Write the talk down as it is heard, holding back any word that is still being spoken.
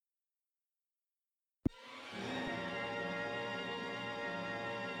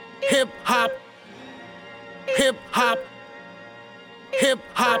Hip hop, hip hop, hip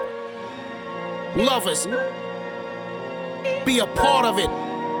hop. Lovers, be a part of it.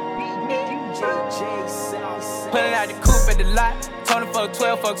 Pulling out the coupe at the lot. Told him fuck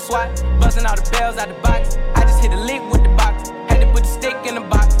 12, fuck SWAT. Busting all the bells out the box. I just hit a lick with the box. Had to put the stick in the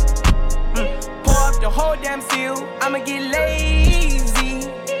box. Pour up the whole damn seal. I'ma get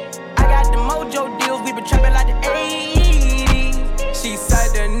lazy. I got the mojo deals. We been trapping like the 80s. She said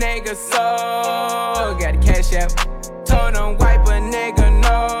the nigga so. Got the cash out. Told him wipe a nigga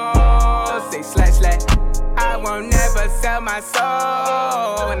no. Say slash slash. I won't never sell my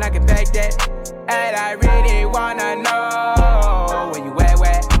soul. And I can back that. And I really wanna know where you at,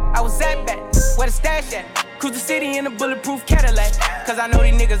 where I was at back, where the stash at. Cruise the city in a bulletproof Cadillac. Cause I know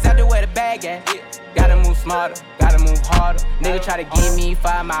these niggas out there where the bag at. Gotta move smarter, gotta move harder. Nigga try to give me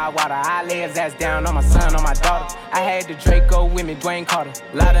 5 mile water. I lay his ass down on my son, on my daughter. I had the Draco with me, Dwayne Carter.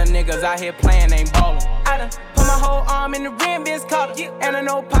 Lot of niggas out here playing, ain't ballin'. I done put my whole arm in the rim, Vince Carter. And I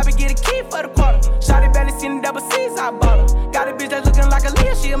know Poppy get a key for the quarter. Shawty barely seen the double C's, I bought her. Got a bitch that's looking like a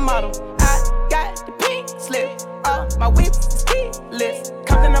Leah, she a model. I got the pink slip, my whip is keyless.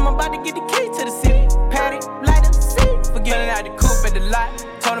 Compton, I'm about to get the key to the city. Patty, light up, see, forgetting out the coupe at the lot.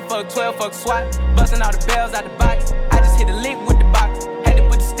 Told him fuck 12, fuck SWAT. Busting all the bells out the box. I just hit a lick with the box. Had to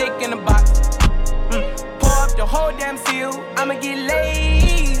put the stick in the box. Pour up the whole damn seal. I'ma get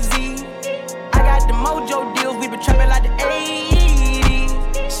lazy. I got the mojo deals. We been trapping like the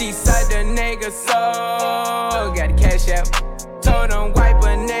 80s. She said the nigga so. Got the cash out. Told him wipe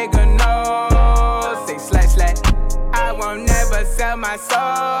a nigga no. Say slash slash. I won't never sell my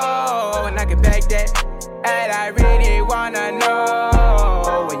soul. And I can back that. And I really wanna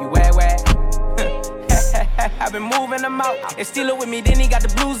know where you at, where? I've been moving them out. And steal it with me, then he got the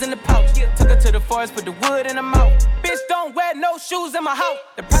blues in the pouch. Took her to the forest, put the wood in her mouth. Bitch, don't wear no shoes in my house.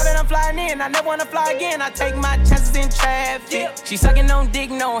 The private I'm flying in, I never wanna fly again. I take my chances in traffic. She sucking on dick,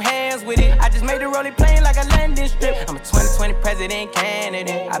 no hands with it. I just made the rolling plane like a landing strip. I'm a 2020 president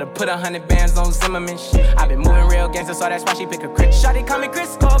candidate. I done put 100 bands on Zimmerman shit. I been moving real gangster, so that's why she pick a crit. Shawty call me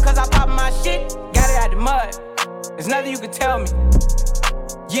Crisco, cause I pop my shit. Got it out the mud. There's nothing you can tell me.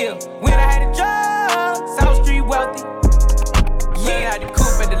 Yeah, when I had a job, South Street wealthy. Yeah, out the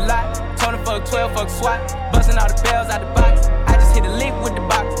coupe at the lot. Told him fuck 12, fuck SWAT. Busting all the bells out the box. I just hit a lick with the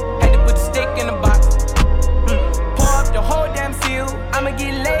box. Had to put the stick in the box. Pour up the whole damn seal. I'ma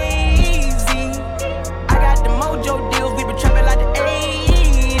get lazy. I got the mojo deals. We been trapping like the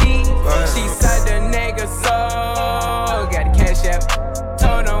 80s. She said the nigga so. Got the cash out.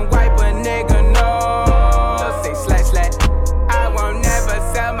 Told him wipe a nigga no. Say slash slash. I won't never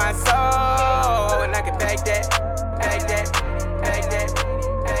sell my soul. And I can back that, back that, back that,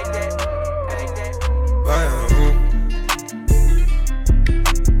 back that, back that.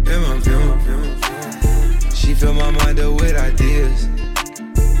 She fill my mind up with ideas.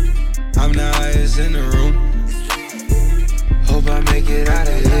 I'm the highest in the room. Hope I make it out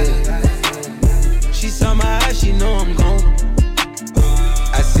of here. She saw my eyes, she know I'm gone.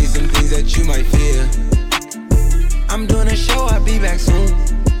 I see some things that you might fear. I'm doing a show, I'll be back soon.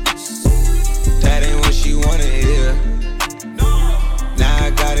 That ain't what she wanna hear. Now I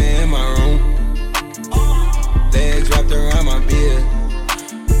got it in my room. Legs wrapped around my beard.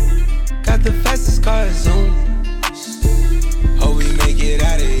 Got the fastest car, Zoom. Hope we make it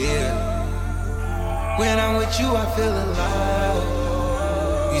out of here. When I'm with you, I feel alive.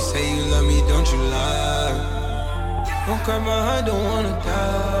 You say you love me, don't you lie? Don't cry my heart, don't wanna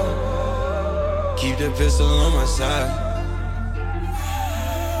die. Keep the pistol on my side.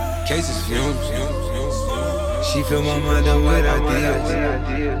 Cases fumes. She fill my mind up with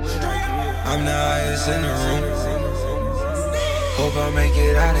ideas. I'm the highest in the room. Hope I make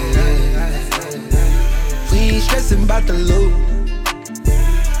it out of here. We ain't stressing about the loot.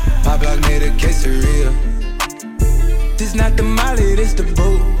 My block made a quesadilla. This not the molly, this the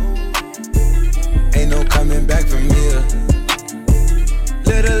boot. Ain't no coming back from here.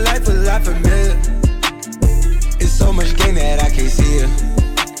 Live a life a lot familiar. It's so much game that I can't see it.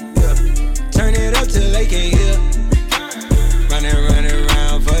 Yeah. Turn it up till they can't hear. Running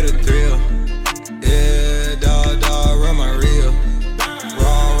around for the thrill. Yeah, dog, run my reel.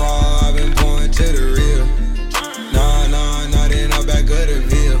 Raw, I've been pouring to the real. Nah, they know back of the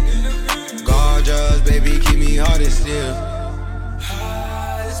veil. Gorgeous, baby, keep me hard and still.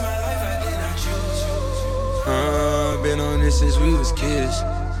 This my life, I did not choose. Been on this since we was kids.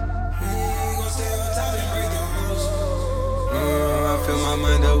 I fill my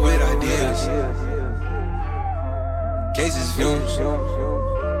mind up with ideas.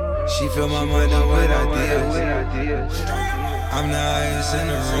 She fill my mind up with ideas. I'm the highest in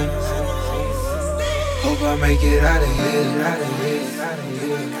the room. Hope I make it out of here, out of here, out of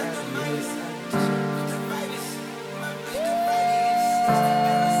here.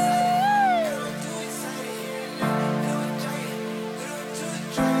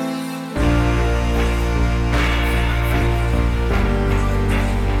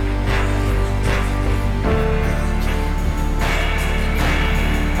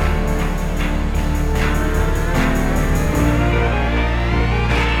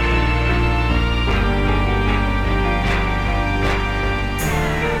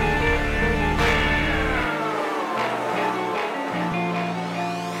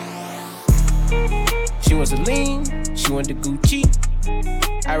 She wants to lean, she want the Gucci.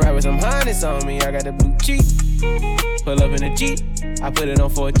 I ride with some harness on me, I got the blue cheek. Pull up in a Jeep, I put it on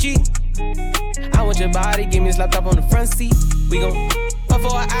for a G. I want your body, give me a laptop on the front seat. We gon' fuck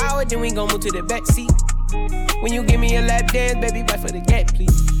for an hour, then we gon' move to the back seat. When you give me a lap dance, baby, fight for the gap,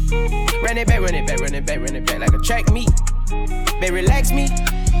 please. Run it back, run it back, run it back, run it back like a track meet. Baby, relax me,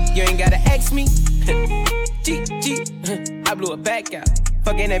 you ain't gotta ask me. G, I blew it back out.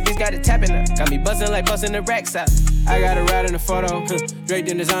 Fucking that bitch got it tapping up. Got me bustin' like bustin' the racks out. I got a ride in the photo. Draped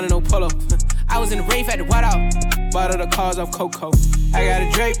in designer, no polo. I was in the rave at the white out. Bought all the cars off Coco. I gotta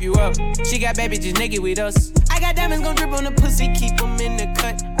drape you up. She got bad bitches naked with us. I got diamonds gon' drip on the pussy, keep them in the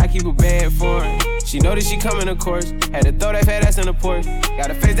cut. I keep a bad for her. She know that she coming, of course. Had to throw that fat ass in the porch. Got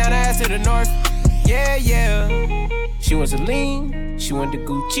her face down the ass to the north. Yeah, yeah. She wants to lean, she want the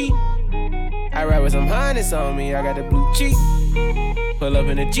Gucci. I ride with some harness on me, I got the blue cheek. Pull up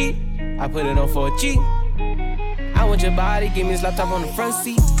in a Jeep, I put it on for a G. I want your body, give me this laptop on the front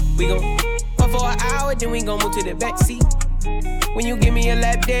seat. We gon' fuck for an hour, then we gon' move to the back seat. When you give me a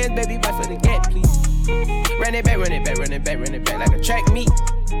lap dance, baby, fight for the gap, please. Run it back, run it back, run it back, run it back like a track meet.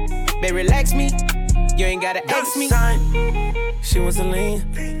 Baby, relax me, you ain't gotta ask me. She was a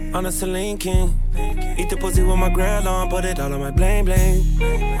lean, on a Celine King. Eat the pussy with my grill on, put it all on my bling bling.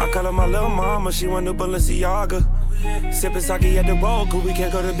 I call her my little mama, she want new Balenciaga. Sippin' sake at the road, cause we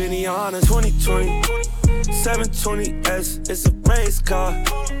can't go to Benihana. 2020, 720S, it's a race car.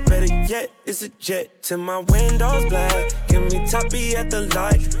 Better yet, it's a jet till my windows black. Give me toppy at the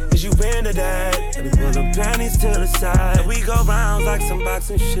light, is you into that? And we pull the panties to the side. And we go rounds like some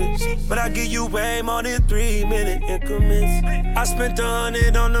boxing shit. But I give you way more than 3-minute increments. I spent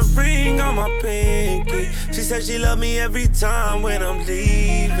 100 on the ring on my pinky. She said she love me every time when I'm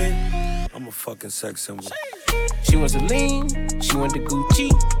leaving. I'm a fucking sex symbol. She wants to lean, she want the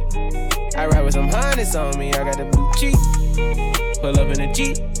Gucci. I ride with some harness on me, I got the blue cheek. Pull up in a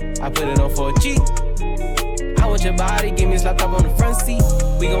Jeep, I put it on for a G. I want your body, give me this laptop on the front seat.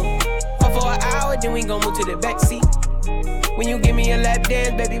 We gon' fuck for an hour, then we gon' move to the back seat. When you give me a lap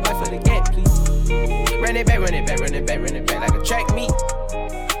dance, baby, fight for the gap, please. Run it back, run it back, run it back, run it back like a track meet.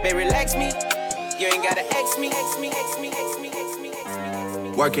 Baby, relax me, you ain't gotta ask me, ask me, ask me, ask me, ask me, ask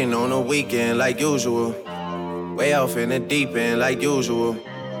me. Working on the weekend like usual. Way off in the deep end like usual.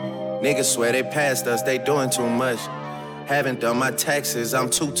 Niggas swear they passed us, they doing too much. Haven't done my taxes, I'm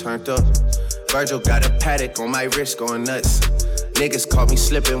too turned up. Virgil got a paddock on my wrist going nuts. Niggas caught me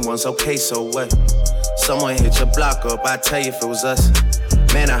slipping once, okay, so what? Someone hit your block up, I tell you if it was us.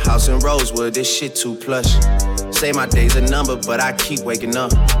 Man, a house in Rosewood, this shit too plush. Say my day's a number, but I keep waking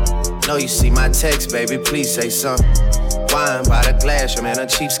up. Know you see my text, baby, please say something. Wine by the glass, your man a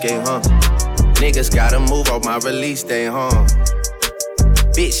cheapskate, huh? Niggas gotta move on my release day, huh?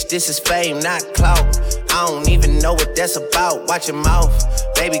 Bitch, this is fame, not clout. I don't even know what that's about. Watch your mouth.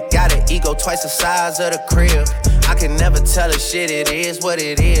 Baby got an ego twice the size of the crib. I can never tell a shit, it is what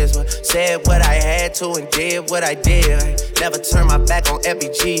it is. Said what I had to and did what I did. Never turn my back on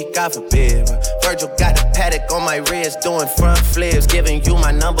FBG, God forbid. Virgil got a paddock on my wrist, doing front flips. Giving you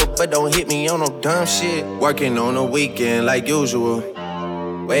my number, but don't hit me on no dumb shit. Working on the weekend like usual.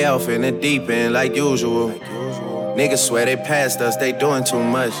 Way off in the deep end like usual. Niggas swear they passed us, they doing too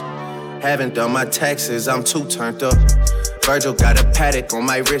much. Haven't done my taxes, I'm too turned up. Virgil got a paddock on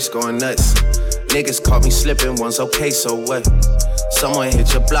my wrist going nuts. Niggas caught me slipping once, okay, so what? Someone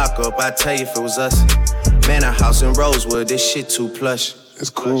hit your block up, I tell you if it was us. Man, a house in Rosewood, this shit too plush. It's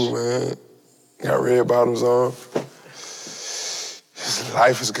cool, man. Got red bottoms on.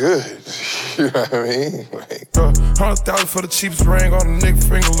 Life is good. You know what I mean? Like, 100,000 for the cheapest ring on a nigga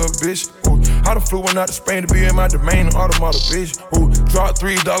finger, little bitch. Ooh, I done flew one out to Spain to be in my domain, automata, bitch. Ooh, dropped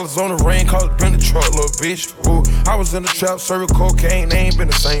 $3 on the ring, called it been the truck, little bitch. Ooh, I was in the trap, serving cocaine, they ain't been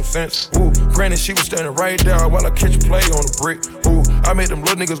the same since. Ooh, granted, she was standing right there while I catch a play on the brick. Ooh, I made them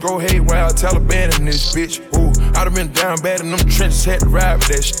little niggas go haywire, Taliban in this bitch. Ooh, I done been down bad in them trenches, had to ride with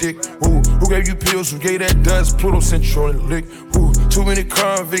that stick. Ooh, who gave you pills? Who gave that dust? Pluto sent you on the lick. Ooh, too many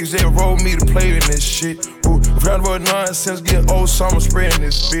convicts that rolled me to play in this shit. Ooh, round about nonsense, get old summer spreading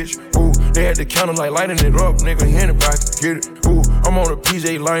this bitch. Ooh, they had the counter like lighting it up, nigga, anybody can get it. Ooh, I'm on a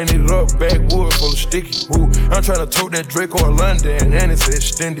PJ lighting it up, backwood full of sticky. Ooh, I'm tryna tote that Drake or London, and it's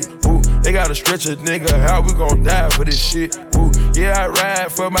extended. Ooh, they gotta stretch a nigga, how we gon' die for this shit? Ooh, yeah, I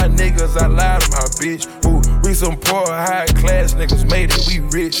ride for my niggas, I lie to my bitch. Ooh, we some poor, high class niggas made it, we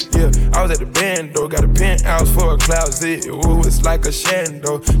rich. Yeah, I was at the band though, got a penthouse for a closet. Ooh, it's like a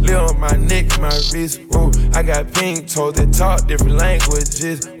shando, live on my neck, my wrist. Ooh, I got pink toes that talk different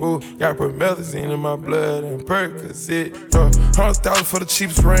languages. Ooh, got promethazine in my blood and Percocet. 100,000 for the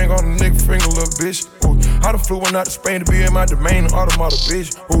cheapest ring on the nigga finger, little bitch. Ooh, I done flew one out to Spain to be in my domain, automata,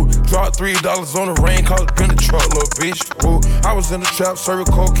 bitch. Ooh, dropped $3 on the rain, called it been the truck, little bitch. Ooh, I was in the trap, serving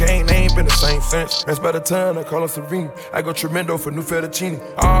cocaine, they ain't been the same since. That's by the time I call her Serena. I go tremendo for new fettuccine.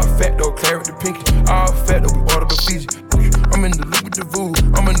 All fat though, claret the pinky. All fat though, we order the Fiji. I'm in the loop with the voo,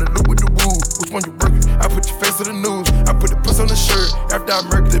 I'm in the loop with the woo. Which one you working? I put your face to the news, I put the puss on the shirt. After I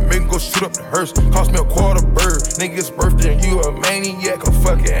murdered it, make him go shoot up the hearse. Cost me a quarter bird, nigga's birthday and you a maniac, a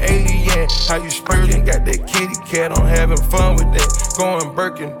fucking alien. How you spurting? Got that kitty cat, I'm having fun with that. Going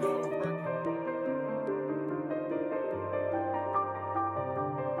Birkin.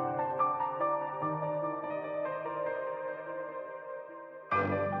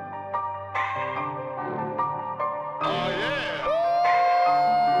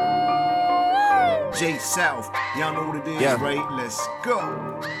 J South, y'all know what it is, right? Let's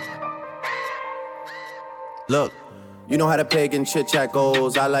go. Look, you know how the pagan chit-chat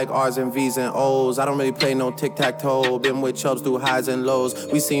goes. I like R's and V's and O's. I don't really play no tic-tac-toe. Been with chubs through highs and lows.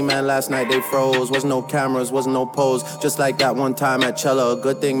 We seen man last night, they froze. Wasn't no cameras, wasn't no pose. Just like that one time at Cella.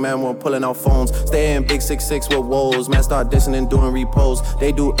 Good thing, man, we're pulling out phones. Stay in big 6'6" with woes. Man, start dissing and doing repos.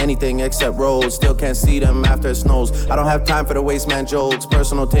 They do anything except roads. Still can't see them after it snows. I don't have time for the waste man jokes.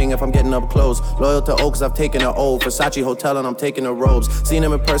 Personal thing if I'm getting up close. Loyal to Oaks, I've taken an O. Versace Hotel and I'm taking the robes. Seen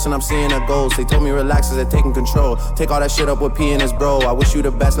them in person, I'm seeing a ghost. They told me relax as they're taking control. Take all that shit up with P and his bro. I wish you the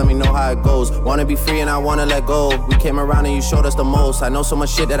best, let me know how it goes. Wanna be free and I wanna let go. We came around and you showed us the most. I know so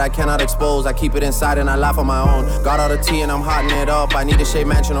much shit that I cannot expose. I keep it inside and I laugh on my own. Got all the tea and I'm hotting it up. I need a shade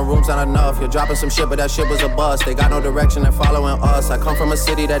mansion, the room's not enough. You're dropping some shit, but that shit was a bust. They got no direction, they're following us. I come from a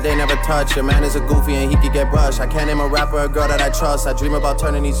city that they never touch. Your man is a goofy and he could get brushed. I can't name a rapper or a girl that I trust. I dream about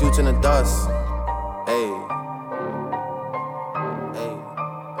turning these youths into dust. Hey.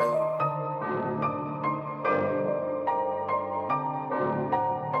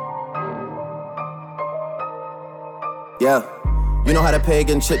 Yeah, you know how the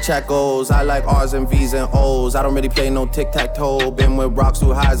pagan chit-chat goes. I like R's and V's and O's. I don't really play no tic-tac-toe. Been with rocks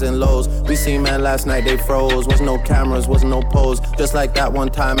through highs and lows. We seen man last night, they froze. Wasn't no cameras, wasn't no pose. Just like that one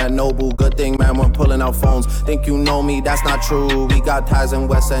time at Nobu. Good thing, man, we're pulling out phones. Think you know me, that's not true. We got ties in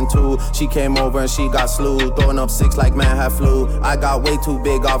West End too. She came over and she got slew. Throwing up 6 like man had flu. I got way too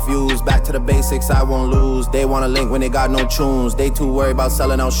big off views. Back to the basics, I won't lose. They wanna link when they got no tunes. They too worried about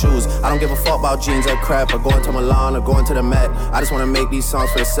selling out shoes. I don't give a fuck about jeans or crap. Or going to Milan or going to the Met. I just wanna make these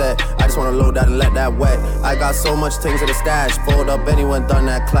songs for the set. I just wanna load that and let that wet. I got so much things in the stash. Fold up anyone done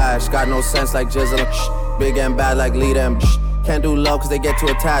that clash. Got no sense like Jizzle. Big and bad like Lead and can't do love cause they get too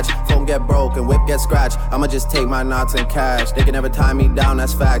attached. Phone get broke and whip get scratched. I'ma just take my knots and cash. They can never tie me down,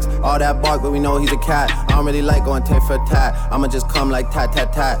 that's facts. All that bark but we know he's a cat. I don't really like going tit for tat. I'ma just come like tat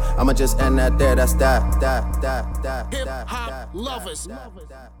tat tat. I'ma just end that there, that's that. Hip hop lovers,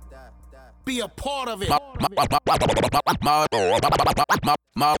 be a part of it.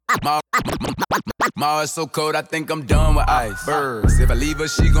 Ma is so cold, I think I'm done with ice. Birds, if I leave her,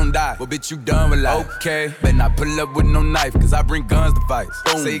 she gon' die. Well, bitch, you done with life. Okay, better not pull up with no knife, cause I bring guns to fight.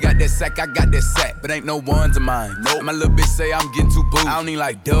 Say you got that sack, I got that sack, but ain't no ones of mine. Nope. My little bitch say I'm getting too booed. I don't even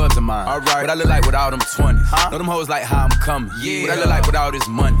like dubs of mine. Alright, what I look like with all them 20s. Know them hoes like how I'm coming. Yeah. What I look like with all this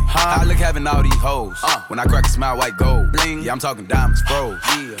money. How I look having all these hoes. When I crack a smile, white gold. Bling. Yeah, I'm talking diamonds, froze.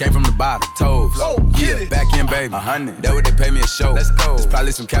 Yeah. Came from the bottom, toes. Yeah, back in, baby. 100. That what they pay me a show. Let's go. There's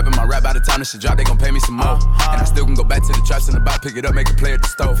probably some cap in my rap. By the time this shit drop, they gon' pay me some more. And I still can go back to the traps in the box, pick it up, make a play at the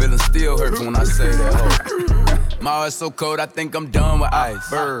stove. Feeling still hurts when I say that. Oh. Ma is so cold, I think I'm done with ice.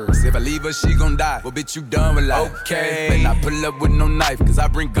 Birds, if I leave her, she gon' die. Well, bitch, you done with life. Okay, better not pull up with no knife, cause I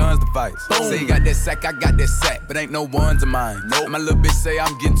bring guns to fight. Say you got that sack, I got that sack, but ain't no ones of mine. Nope. My little bitch say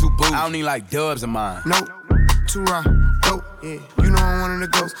I'm getting too booed. I don't even like dubs of mine. Nope. Too raw, dope, yeah. You know I'm one of the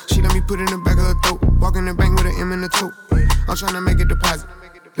ghosts. She let me put it in the back of her throat. Walk in the bank with an M in the tote. I'm tryna make a deposit.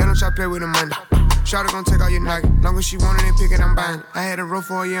 Let them try play with the money. Shawty gon' take all your Nike. Long as she want it, ain't pick it, I'm buying it. I had a roll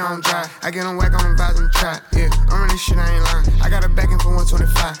for a year on dry. I get on whack on the vibes on the trap. Yeah, I'm running shit, I ain't lying. I got a backing for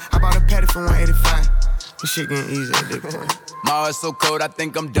 125. I bought a patty for 185. This shit getting easy at this point. My heart's so cold, I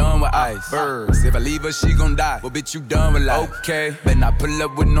think I'm done with ice. Birds, if I leave her, she gon' die. Well, bitch, you done with life. Okay, better not pull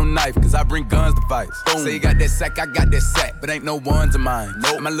up with no knife, cause I bring guns to fight. Say you got that sack, I got that sack, but ain't no ones of mine.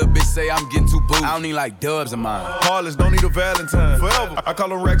 Nope. My little bitch say I'm getting too booed. I don't need like dubs of mine. Heartless, don't need a Valentine. Forever, I call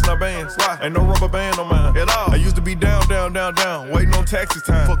them racks, not bands. Why? Ain't no rubber band on mine at all. I used to be down, waiting on taxi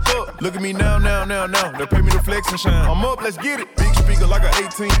time. Fuck up, look at me now. They pay me to flex and shine. I'm up, let's get it. Big speaker like a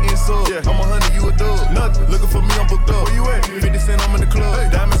 18-inch sub. Yeah, I'm 100, you a dub. Nothing, looking for me, I'm booked up. Where you at? 50 cent, I'm in the club. Hey.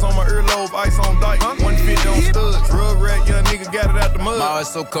 Diamonds on my earlobe, ice on dyke. 150 on studs. Rug rat, young nigga got it out the mud. My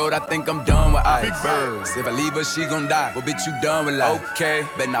heart's so cold, I think I'm done with ice. Big birds, if I leave her, she gon' die. Well, bitch, you done with life. Okay,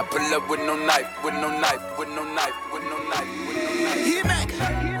 better not pull up with no knife, with no knife, with no knife, with no knife, with no knife. Hit back.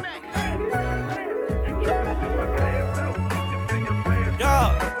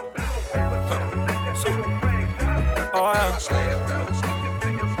 Yeah. Oh, yeah.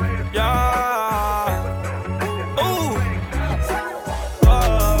 Yeah. Ooh.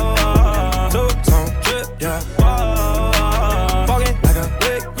 Two-tone drip, yeah. Walking like a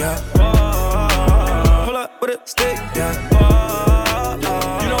lick, yeah. Pull up with a stick, yeah.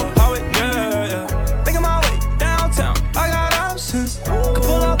 You know how it, yeah. Thinking my way downtown, I got options. Could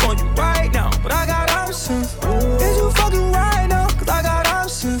pull up on you right now, but I got options. Is you fucking right now? Cause I got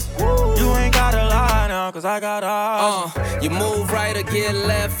options. You ain't gotta lie now, cause I got options. You move right or get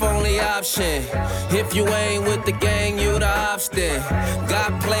left, only option. If you ain't with the gang, you the obstin.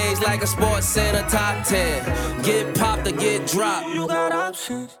 Got plays like a sports center top 10. Get popped or get dropped. You got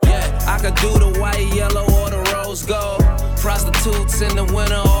options. Yeah, I could do the white, yellow, or the rose gold. Prostitutes in the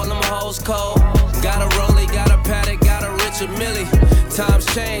winter, all them hoes cold. Got a rollie, got a paddock, got a Richard Millie. Times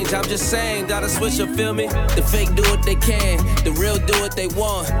change, I'm just saying, gotta switch up, feel me? The fake do what they can, the real do what they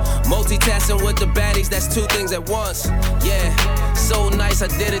want. Multitasking with the baddies, that's two things at once. Yeah, so nice, I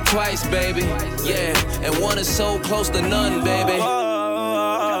did it twice, baby. Yeah, and one is so close to none, baby.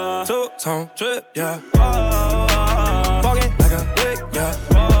 Two-tone drip, yeah. Walking like a lick, yeah.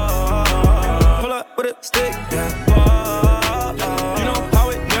 Pull up with a stick, yeah. You know how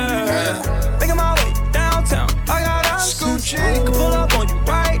it, yeah. Thinking my way downtown, I got options. Could pull up on you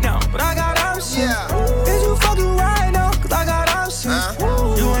right now, but I got options. Yeah. Is you fucking right now? Cause I got options.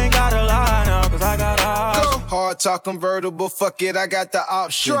 You ain't gotta lie now, cause I got options. Hard talk convertible, fuck it, I got the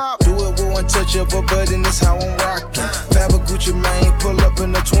option. Do it with one touch of a button, that's how I'm rocking. Fab a Gucci Mane, pull up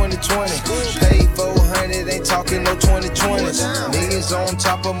in the 2020. Paid 400, ain't talking no 2020s. Millions on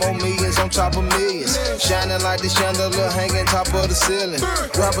top of more millions on top of millions. Shining like the chandelier hanging top of the ceiling.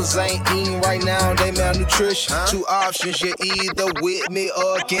 Rappers ain't eating right now, they malnutrition. Two options, you're either with me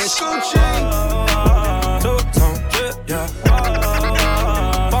or against me. Two-tone drip, yeah.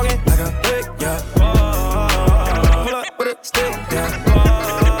 Walking like a lick, yeah. Pull up with a stick, yeah.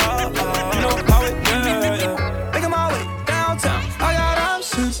 You know how it, yeah. Making my way downtown, I got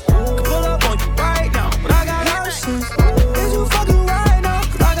options. Could pull up on you right now, but I got options. Is you fucking right now?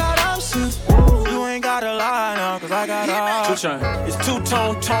 Cause I got options. You ain't gotta lie now, cause I got options. It's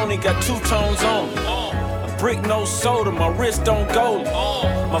two-tone Tony, got two tones on me. Brick no soda, my wrist don't go.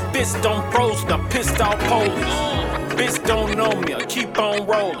 My fist don't froze, I pissed off police. Bitch don't know me, I keep on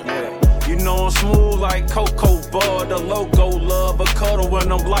rolling. You know I'm smooth like Cocoa Bud. The logo love a cuddle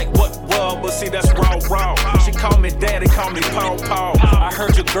when I'm like, what? But see, that's raw. She call me daddy, call me Paw. I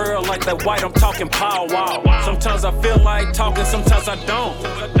heard your girl like that white, I'm talking pow wow. Sometimes I feel like talking, sometimes I don't.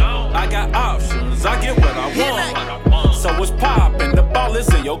 I got options, I get what I want. So it's poppin', the ball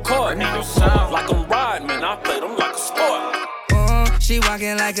is in your court. Like I'm riding, man, I play them like a sport. She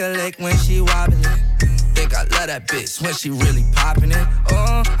walking like a lick when she wobbling. Think I love that bitch when she really popping it.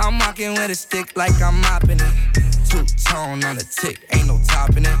 I'm walking with a stick like I'm mopping it. Two-tone on the tick, ain't no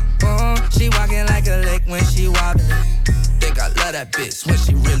topping it. She walking like a lick when she wobbling. Think I love that bitch when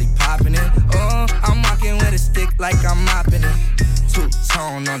she really popping it. I'm walking with a stick like I'm mopping it.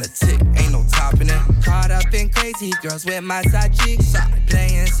 Two-tone on the tick, ain't no topping it. Caught up in crazy girls with my side chicks.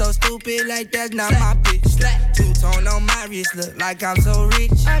 Playing so stupid like that's not my bitch. Two-tone on my wrist, look like I'm so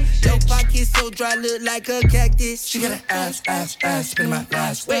rich. Your pocket so dry, look like a cactus. She got an ass, spin my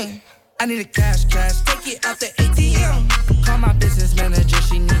last way. I need a cash, take it out the ATM. Call my business manager,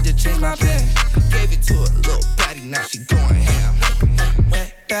 she need to change my plan. Gave it to a little baddie, now she going ham.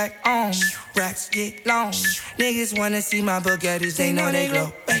 Went back on, racks get long. Niggas wanna see my Bugattis, they know they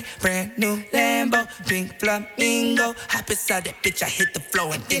glow. Brand new Lambo, pink flamingo. Hop inside that bitch, I hit the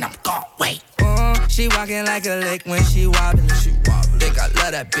floor and then I'm gone. Wait. She walking like a lick when she wobbling. Think I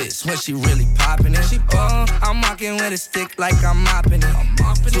love that bitch when she really poppin' it. I'm walking with a stick like I'm mopping it.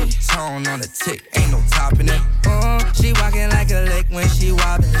 Two-tone on the tick, ain't no topping it. She walking like a lick when she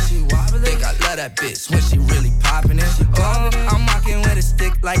wobbling. Think I love that bitch when she really poppin' it. I'm walking with a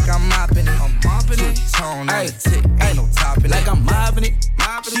stick like I'm mopping it. Two-tone on the tick, ain't no topping it. Like I'm mopping it.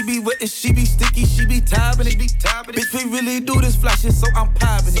 She be wet and she be sticky, she be topping it. Bitch, we really do this fly shit, so I'm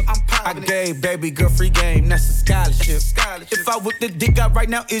popping it. I gave baby girl free game, that's a scholarship. If I whip the dick out right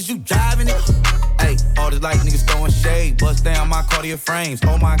now, is you driving it? Hey, all this like niggas throwing shade, bust down my Cartier frames.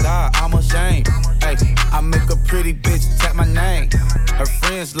 Oh my God, I'm ashamed. Hey, I make a pretty bitch tap my name. Her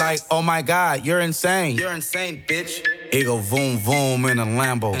friends like, oh my God, you're insane. You're insane, bitch. It go voom voom in a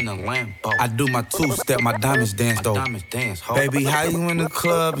Lambo. I do my two-step, my diamonds dance though. Baby, how you in the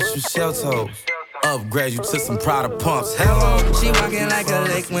club? It's your shell toes. Upgrade you to some Prada pumps. Hello. She walking like a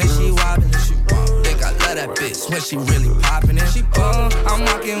lake when she wobbling. Think I love that bitch when she really poppin' it. I'm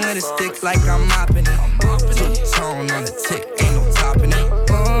walking with a stick like I'm mopping it. Two-tone on the tick, ain't no topping it.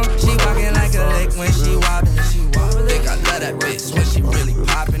 She walking like a lake when she wobbling. Think I love that bitch when she really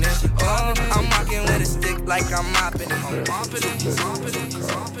poppin' it. I'm walking with a stick like I'm mopping it.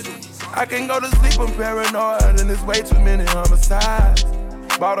 I can't go to sleep, I'm paranoid, and there's way too many homicides.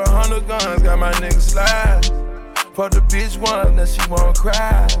 Bought 100 guns, got my niggas slide. For the bitch one, that she won't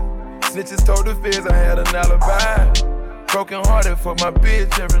cry. Snitches told the feds I had an alibi. Broken hearted for my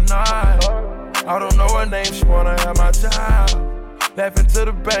bitch every night. I don't know her name, she wanna have my child. Laughing to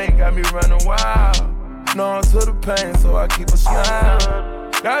the bank, got me running wild. Knowing to the pain, so I keep a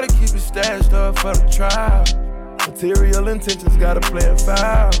smile. Gotta keep it stashed up for the trial. Material intentions gotta play a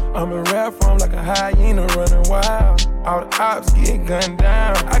foul. I'm in rare form like a hyena running wild. All the ops get gunned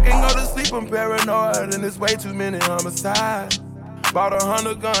down. I can't go to sleep, I'm paranoid, and there's way too many homicides. Bought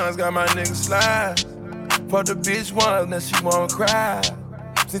 100 guns, got my niggas slide. For the bitch one, that she won't cry.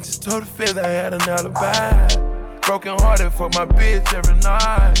 Since just told the feds I had an alibi. Broken hearted for my bitch every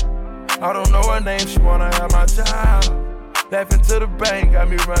night. I don't know her name, she wanna have my child. Laughing to the bank, got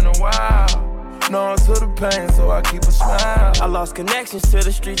me running wild. Knowing to the pain, so I keep a smile. I lost connections to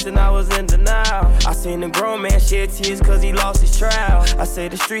the streets and I was in denial. I seen a grown man shed tears cause he lost his trial. I say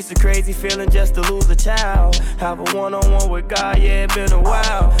the streets are crazy feeling just to lose a child. Have a one-on-one with God, yeah, it been a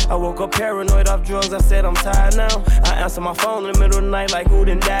while. I woke up paranoid off drugs, I said I'm tired now. I answer my phone in the middle of the night like who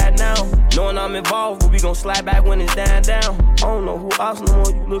done died now. Knowing I'm involved, but we gon' slide back when it's dying down. I don't know who else no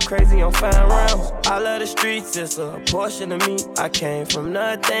more, you look crazy on fine rounds. I love the streets, it's a portion of me. I came from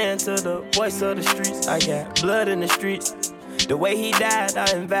nothing to the voice of the streets. I got blood in the streets. The way he died, I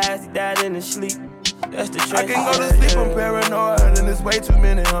advised he died in his sleep. That's the truth. I can't go to sleep, I'm paranoid, and there's way too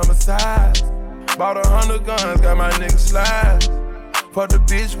many homicides. Bought 100 guns, got my niggas slide. For the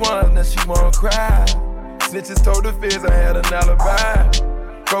bitch one, that she won't cry. Snitches told the feds I had an alibi.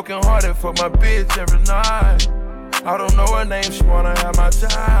 Broken hearted for my bitch every night. I don't know her name, she wanna have my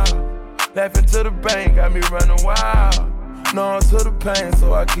child. Laughing to the bank, got me running wild. Knowing to the pain,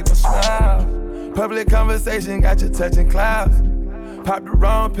 so I keep a smile. Public conversation got you touching clouds. Pop the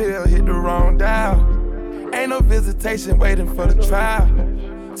wrong pill, hit the wrong dial. Ain't no visitation waiting for the trial.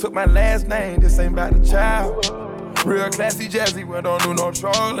 Took my last name, this ain't about the child. Real classy jazzy, we don't do no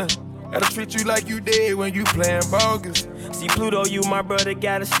trolling. Gotta treat you like you dead when you playing bogus. See Pluto, you my brother,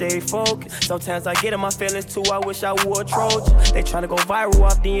 gotta stay focused. Sometimes I get in my feelings too, I wish I wore a Trojan. They tryna go viral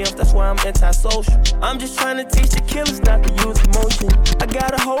off DMs, that's why I'm antisocial. I'm just trying to teach the killers not to use emotion. I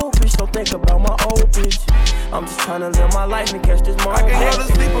got a whole bitch, don't think about my old bitch. I'm just trying to live my life and catch this moment. I can't go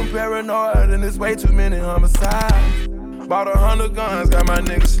to sleep, I'm paranoid, and there's way too many homicides. Bought 100 guns, got my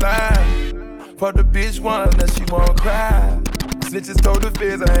niggas slide. For the bitch one, that she won't cry. Snitches told the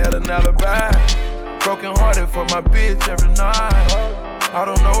feds I had an alibi. Broken hearted for my bitch every night. I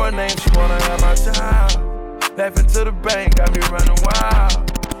don't know her name, she wanna have my child. Laughing to the bank, got me running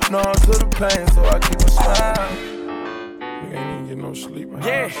wild. Knowing to the pain, so I keep a smile. We ain't even get no sleep.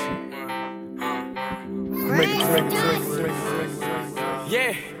 Yeah. Make it.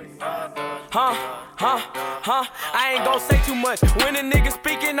 Yeah. I ain't gon' say too much when a nigga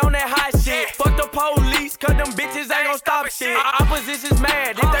speaking on that hot shit. Fuck the police, cause them bitches ain't gon' stop shit. Opposition's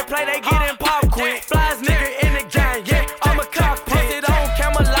mad, if they play, they get in pop quick. Flies nigga in the gang, yeah, I'm a cockpit. Posted on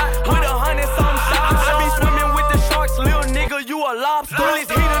Camelot with 100-some shots. I be swimming with the sharks, little nigga, you a lobster. Police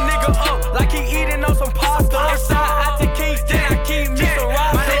heat a nigga up like he eating on some pasta. Inside out to Kingston, I keep me some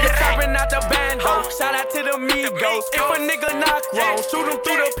rocks. Nigga chopping out the bando, shout out to the Migos. If a nigga knock wrong, shoot him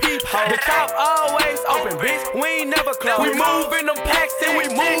through the peephole. The top always open, bitch, we ain't never close. We moving them packs and we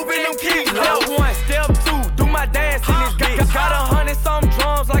moving them keys. Step 1, step 2, do my dance in this bitch. Got 100-some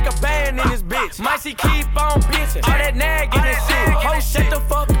drums like a band in this bitch. Might she keep on bitching, all that nagging and shit.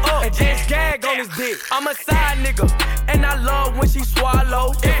 I'm a side nigga, and I love when she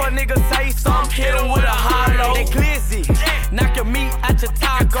swallow. If a nigga say something, hit him with a hollow. They glizzy, knock your meat out your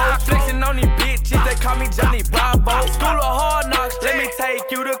taco. Flexing on these bitches, they call me Johnny Bravo. School of hard knocks, let me take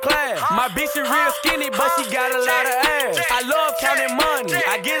you to class. My bitch is real skinny, but she got a lot of ass. I love counting money,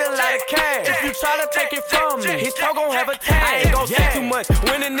 I get a lot of cash. If you try to take it from me, his talk gon' have a tag. I ain't gon' say too much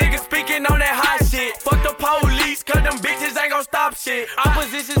when a nigga speaking on that hot shit. Fuck the police, cause them bitches ain't gon' stop shit.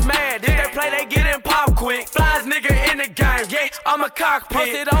 Opposition's mad, if they play, they get in pop quick. Flies nigga in the game, yeah, I'm a cockpit.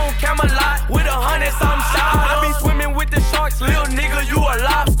 Posted on Camelot with 100-something shots. I be swimming with the sharks, little nigga, you a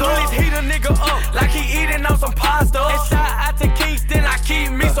lobster. Police heat a nigga up like he eating on some pasta. And shot out to Kingston, I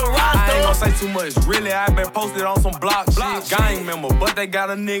keep me some roster. I ain't gon' say too much, really, I been posted on some block shit. Gang member, but they got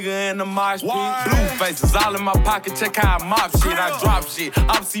a nigga in the mosh pit. Blue faces all in my pocket, check how I mop shit. I drop shit,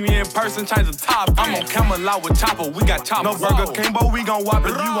 I'll see me in person, change the top. I'm on Camelot with Chopper, we got choppers. No Burger King, but we gon' whop it,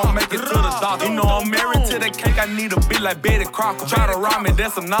 you won't make it to the doctor. You know I'm married to the cake, I need a bitch like Betty Crocker. Try to rhyme me,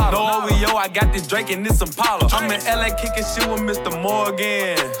 that's a nod. No OVO, I got this Drake and this Impala. I'm in LA kicking shit with Mr.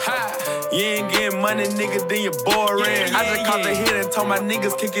 Morgan. You ain't getting money, nigga, then you boring. I just caught the hit and told my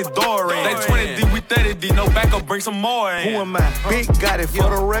niggas kick his door in. They 20 deep, we 30 deep, no backup, bring some more in. Who am I? Big got it. For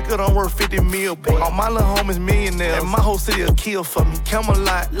the record, I'm worth 50 mil. All my little homies millionaires, and my whole city a kill for me.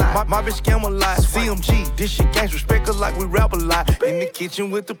 Camelot, my bitch Camelot. CMG, this shit gangs, respect us like we rap a lot. In the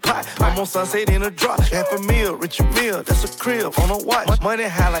kitchen with the pot, I'm on Sunset in a drop. Half a meal, Richard Mill, that's a crib on a watch. Money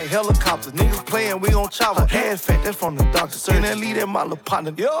high like helicopters, niggas playing, we gon' chopper. Ass fat, that's from the doctor. Send that lead at my little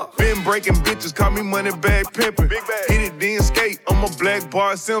partner. Been breaking bitches, call me money bag pimpin'. Hit it, then skate, I'm a black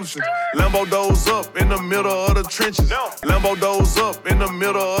Bart Simpson. Lambo doors up in the middle of the trenches. Lambo doors up in the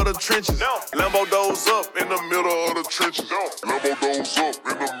middle of the trenches. Lambo doors up in the middle of the trenches. Lambo doors up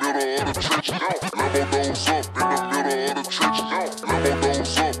in the middle of the trenches. Lambo doors up in the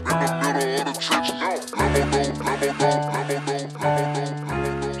middle of the trenches. Lambo doors up in the middle of the trenches.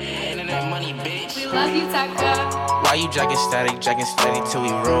 Love you, Taka. Why you jacking static till we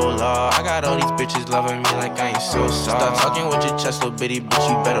roll off? I got all these bitches loving me like I ain't so soft. Stop talking with your chest, little bitty bitch,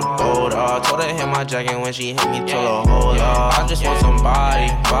 you better bold off. Told her hit my jacket when she hit me, told her hold off. I just want somebody,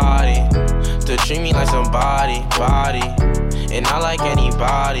 to treat me like somebody, and not like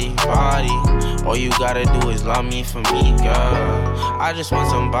anybody, All you gotta do is love me for me, girl. I just want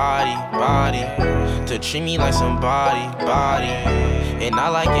somebody, to treat me like somebody, and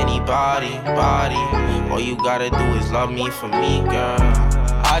not like anybody, All you gotta do is love me for me, girl.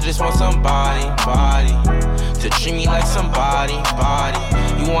 I just want somebody, to treat me like somebody,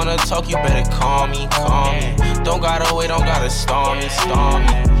 You wanna talk, you better call me. Don't gotta wait, don't gotta storm me.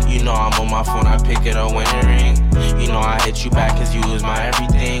 You know I'm on my phone, I pick it up when it ring. You know I hit you back cause you was my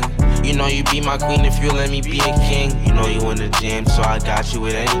everything. You know you be my queen if you let me be a king. You know you in the gym, so I got you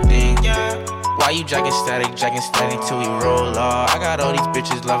with anything. Why you jacking static till we roll off? I got all these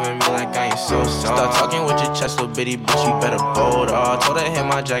bitches loving me like I ain't so soft. Start talking with your chest, little bitty bitch, you better bold off. Told her hit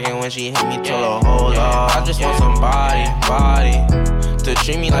my jacket when she hit me, told her hold off. I just want somebody, to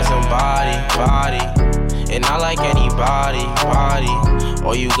treat me like somebody, and not like anybody,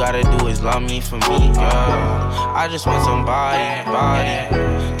 All you gotta do is love me for me, girl. I just want somebody,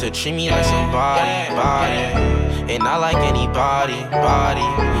 to treat me like somebody, and not like anybody,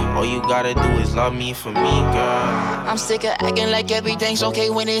 All you gotta do is love me for me, girl. I'm sick of acting like everything's okay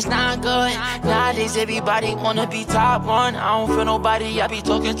when it's not good. Nowadays everybody wanna be top one. I don't feel nobody, I be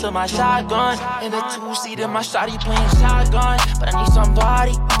talking to my shotgun. In the two-seater, my shawty playing shotgun. But I need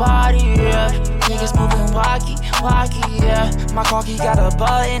somebody, yeah. Niggas moving walkie, yeah. My car key got a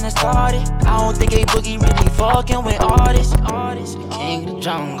button and started. I don't think a boogie really fucking with artists. The king of the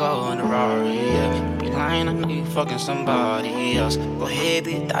jungle and the Rari, yeah. Be lying, I know you fucking somebody else. Go ahead,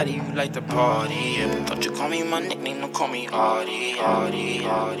 be daddy, you like the party, yeah. But don't you call me my nickname, don't call me Artie.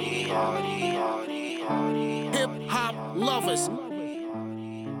 Hip hop lovers,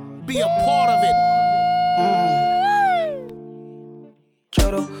 be a part of it.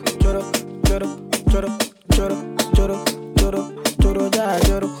 Choro, I'm a joro.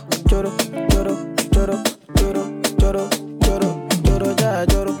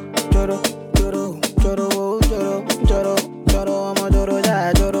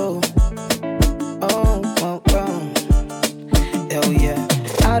 Hell yeah,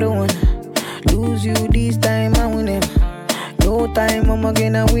 I don't wanna lose you this time, I win it. No time, I'ma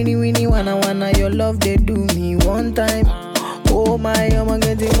get a winnie, wanna your love, they do me one time. Oh my, I'ma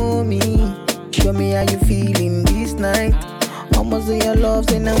get it on me. Show me how you feeling this night. I'ma say your love,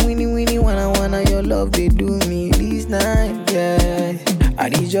 say na winnie, wanna your love, they do me this night, yeah. I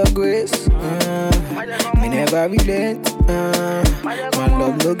need your grace. Me never relent. My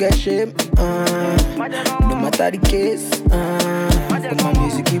love no get shame. No matter the case. But my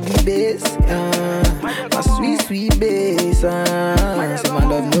music give me bass. My sweet, sweet bass. So my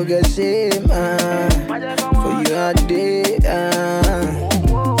love no get shame. For you all day.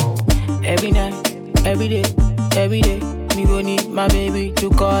 Every night, every day, every day. Me gon' need my baby to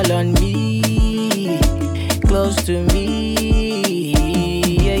call on me, close to me,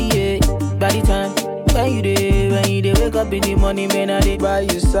 yeah, yeah. By the time when you dey wake up in the morning, man, I dey buy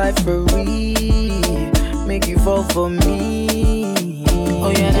you cyphery, make you fall for me.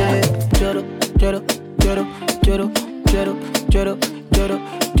 Oh yeah, yeah. Joro, joro, joro, joro, joro, joro, joro,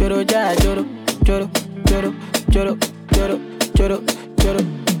 joro, ja, joro, joro, joro, joro, joro, joro, joro,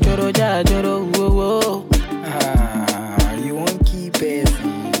 joro, ja, joro, whoa, whoa. You won't keep it.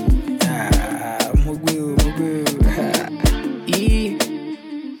 Mugu.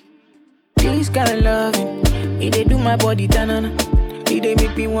 This kind of loving, it dey do my body tanana. It dey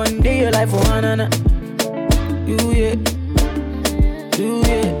make me one day your life for hanana. Do it.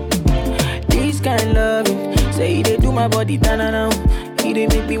 This kind of loving, say it dey do my body tanana. It dey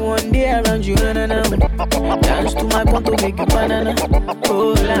make me one day around you hanana. Dance to my conto, make you banana.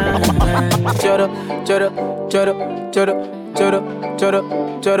 Oh la, choro, choro, choro, choro.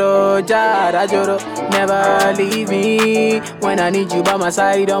 Choro, jara, choro. Never leave me when I need you by my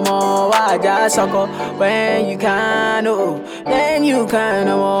side. I'm all waja soko. When you can, oh, then you can.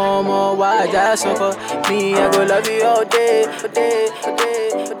 I'm all waja soko. Me, I go love you all day, all day, all day,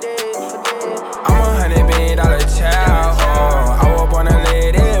 all day, all day. I'm $100 billion child. Oh, I was born to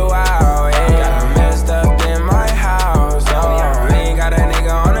live it wild. Yeah, got a messed up in my house. Oh, ain't got a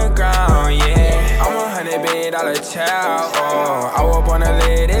nigga on the ground. Yeah, I'm $100 billion child. Oh, I was born to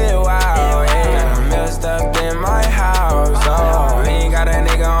live it wild. Yeah, got a messed up in my house. Oh, ain't got a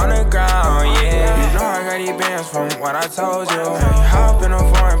nigga on the ground. Yeah, you know I got these bands from what I told you. Hop in a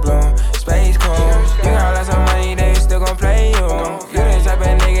foreign blue, space cool. You got lots of money, they still gon' play you. You the type of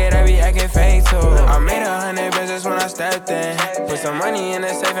nigga that be acting fake too. I made 100 business when I stepped in. Put some money in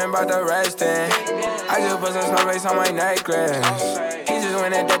the safe and brought the rest in. I just put some snowflakes on my necklace. He just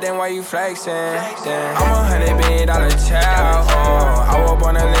went at that, then why you flexing? Then I'm $100 billion child. Oh, I was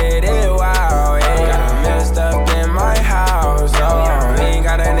born to live it wild. Yeah, got a messed up in my house. Oh, ain't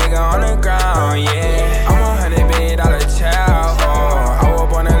got a nigga on the ground. Yeah, I'm $100 billion child. Oh, I was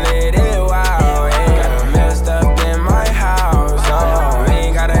born to live it wild. Yeah, got a messed up in my house. Oh,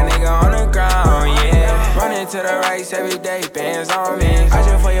 ain't got a nigga on the ground. Yeah, running to the race every day, bands on me. I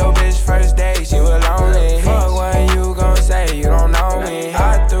just for your bitch first day, she was lonely. Fuck what you gon' say, you don't know me.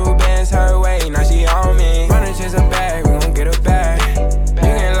 I threw bands her way, now she on me. Running chase a bag, we gon' get her back. You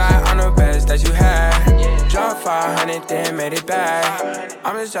can lie, I'm the best that you had. Drop 500, then made it back.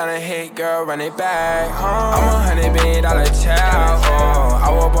 I'm just tryna hit, girl, run it back. I'm $100 billion child. Oh,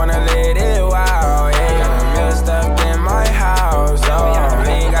 I was born to live it wild. Yeah, got a messed up in my house. Oh,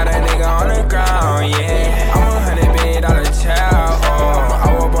 ain't got a nigga on the ground. Yeah, I'm $100 billion child. Oh,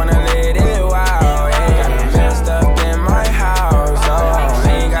 I was born to live it wild. Yeah, got a messed up in my house. Oh,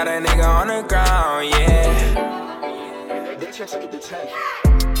 ain't got a nigga on the ground. Yeah.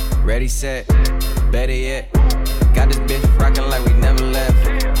 Ready, set, better yet. Got this bitch rockin' like we never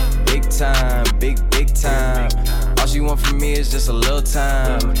left. Big time, big time. All she want from me is just a little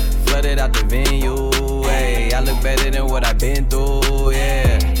time. Flooded out the venue, ayy. I look better than what I've been through,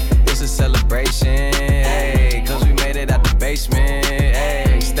 yeah. It's a celebration, ayy. Cause we made it out the basement,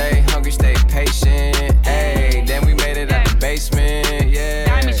 ayy. Stay hungry, stay patient, ayy. Then we made it out the basement, yeah.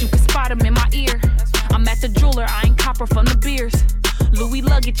 Diamonds, you can spot them in my ear. I'm at the jeweler, I ain't copper from the beers. Louis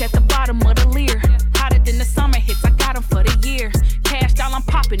luggage at the bottom of the Lear. Hotter than the summer hits, I got them for the year. Cash down, I'm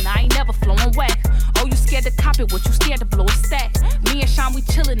popping, I ain't never flowing whack. Oh, you scared to cop it, what you scared to blow a stack? Me and Sean, we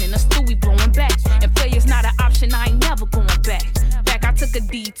chillin' in the stew, we blowing back. And failure's not an option, I ain't never going back. I took a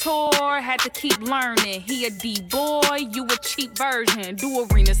detour, had to keep learning. He a D-boy, you a cheap version. Do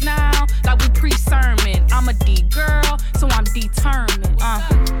arenas now, like we pre-sermon. I'm a D-girl, so I'm determined.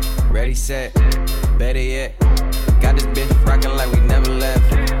 Ready, set, better yet. Got this bitch rockin' like we never left.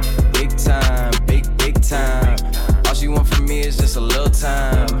 Big time, big time. All she want from me is just a little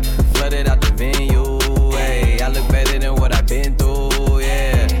time. Flooded out the venue, ayy. I look better than what I've been through,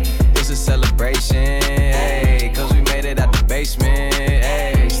 yeah. It's a celebration, ayy. Cause we made it out the basement,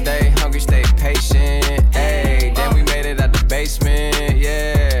 ayy. Stay hungry, stay patient, ayy. Then we made it out the basement,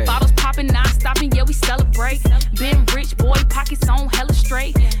 yeah. Bottles popping, non-stopping, yeah, we celebrate. Been rich, boy, pockets on hella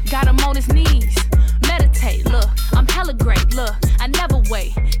straight. Got him on his knees. Meditate, look, I'm hella great, look, I never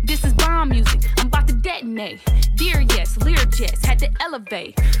wait. This is bomb music, I'm about to detonate. Chardonnay. Dear yes, Learjets, had to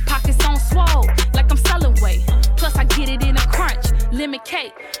elevate. Pockets on swole, like I'm selling weight. Plus I get it in a crunch, lemon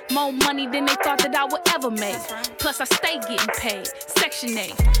cake. More money than they thought that I would ever make. Plus I stay getting paid, Section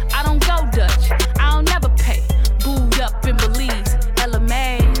 8. I don't go Dutch, I don't never pay. Booed up in Belize,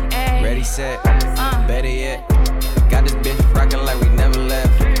 LMA. Ay. Ready, set, better yet. Got this bitch rockin' like we never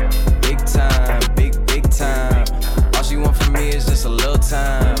left. Big time, big time. All she want from me is just a little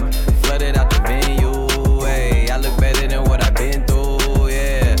time. Flooded out the venue, ayy. I look better than what I've been through,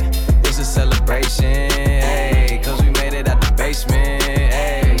 yeah. It's a celebration, ayy. Cause we made it out the basement,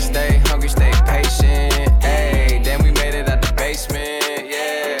 ayy. Stay hungry, stay patient, ayy. Then we made it out the basement,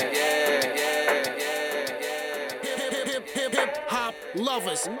 yeah. Hip hop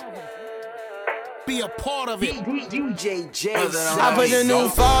lovers. Be a part of it. DJ J. I put the new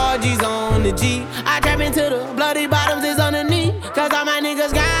 4Gs on the G. I trap into the bloody bottoms is underneath. Cause all my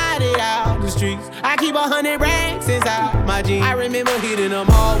niggas got it out the streets. I keep 100 racks inside my jeans. I remember hitting them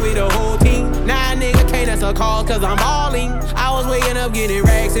all with the whole team. Now a nigga can't answer calls cause I'm balling. I was waking up getting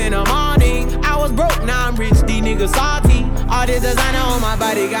racks in the morning. I was broke, now I'm rich, these niggas salty. All this designer on my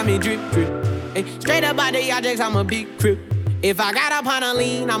body got me drip. Hey, straight up out the objects, I'm a big crip. If I got up on a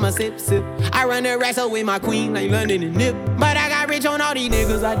lean, I'ma sip. I run the racks up with my queen like London and Nip. But I got rich on all these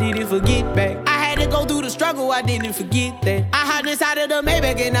niggas, I didn't forget back. I had to go through the struggle, I didn't forget that. I hopped inside of the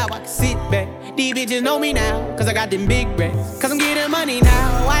Maybach and now I can sit back. These bitches know me now, cause I got them big racks. Cause I'm getting money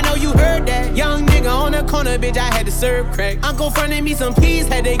now, I know you heard that. Young nigga on the corner, bitch, I had to serve crack. Uncle fronted me some peas,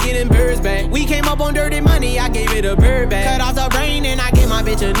 had to get them birds back. We came up on dirty money, I gave it a bird back. Cut off the brain and I gave my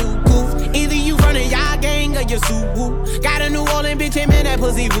bitch a new goof. Either you running y'all gang or you Suwu. Got a New Orleans bitch, and man, that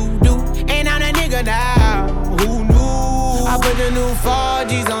pussy voodoo. And I'm that nigga now, who knew? I put the new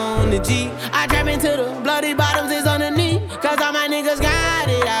 4Gs on the G. I trap into the bloody bottoms is underneath. Cause all my niggas got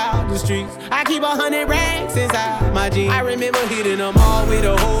it out the streets. I keep 100 racks inside my jeans. I remember hitting them all with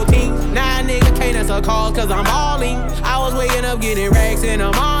the whole team. Now a nigga can't answer calls cause I'm balling. I was waking up getting racks in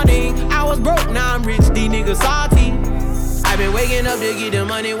the morning. I was broke, now I'm rich, these niggas salty. I been waking up to get the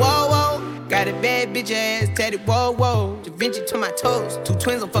money, whoa. Got a bad bitch ass tatted, whoa. Da Vinci to my toes, 2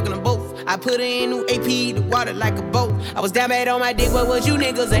 twins, I'm fucking them both. I put her in new AP, the water like a boat. I was down bad on my dick, what was you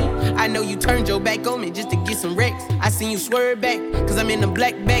niggas at? I know you turned your back on me just to get some wrecks. I seen you swerve back, cause I'm in the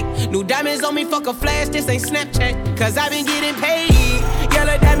black back. New diamonds on me, fuck a flash, this ain't Snapchat. Cause I been getting paid.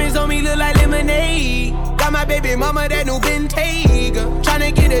 Yellow diamonds on me look like lemonade. Got my baby mama that new Bentayga.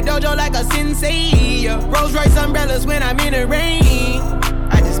 Tryna get a dojo like a sensei. Rolls Royce umbrellas when I'm in the rain.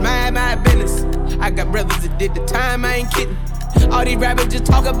 I just mind my business. I got brothers that did the time, I ain't kidding. All these rappers just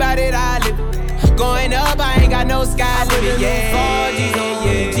talk about it, I live it. Going up, I ain't got no sky limit. Yeah, 4Gs on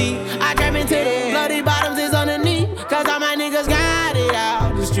the G. I trap into the bloody bottoms is underneath. Cause all my niggas got it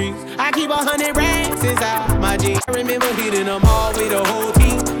out the streets. I keep 100 racks inside my jeans. I remember hitting them all with the whole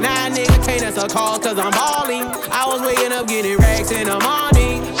team. Now a nigga can't answer calls cause I'm balling. I was waking up getting racks in the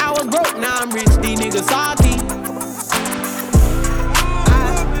morning. I was broke, now I'm rich, these niggas salty.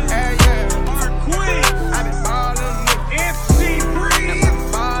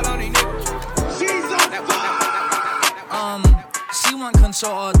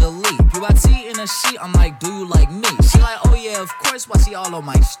 Control or delete. You I tea in a sheet, I'm like, do you like me? She like, oh yeah, of course, why she all on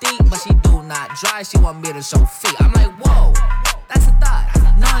my steak? But she do not dry, she want me to show feet. I'm like, whoa, that's a thought.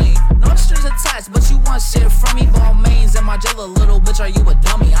 No strings attached, but you want shit from me. Ball mains and my jello, little bitch, are you a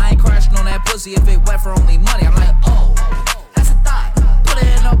dummy? I ain't crashing on that pussy if it wet for only money. I'm like, oh, that's a thought. Put it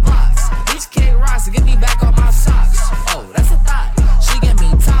in a box. Bitch kick rocks to get me back on my socks. Oh, that's a thought. She get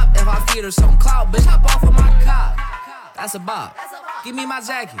me top if I feed her some clout. Bitch, hop off of my cock. That's a bop. Give me my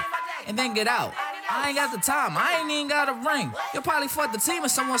jacket, and then get out. I ain't got the time, I ain't even got a ring. You'll probably fuck the team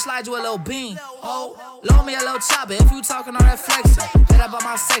if someone slide you a little bean. Oh, loan me a little chopper if you talking all that flexing. Head up on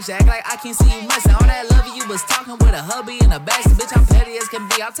my section, act like I can't see you messing. All that love you was talking with a hubby in a basket. Bitch, I'm petty as can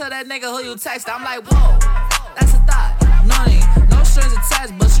be. I'll tell that nigga who you text. I'm like, whoa, that's a thought. No strings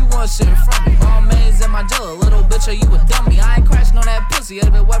attached, but you want shit from me. All mains in my jello, little bitch, are you a dummy? I ain't crashing on that pussy,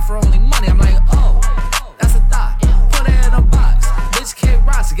 if it wet for only money. I'm like, oh, that's a thought. Put it in a box. Bitch kick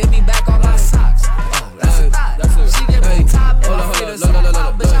rocks, get me back on my socks. Oh, that's a thought. She get me top and I feed her some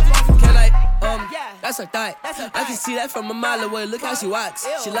pop. Bitch, I'm off from that's her thought. I can see that from a mile away, look how she walks.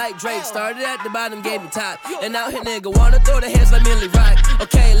 She like Drake, started at the bottom, gave me top. And now here nigga wanna throw the hands like Millie Rock.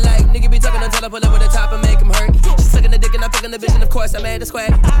 Okay, like, nigga be talking until I pull up with the top and make him hurt. She sucking the dick and I'm picking the bitch and of course I made a square.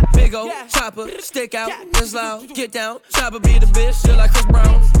 Big ol' chopper, stick out, just loud, get down. Chopper be the bitch, feel like Chris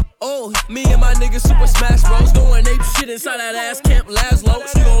Brown. Oh, me and my niggas super smash bros, doing ape shit inside that ass Camp Laszlo.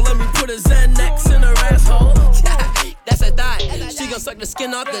 She gon' let me put a Xanax in her asshole. That's a thought. She gon' suck the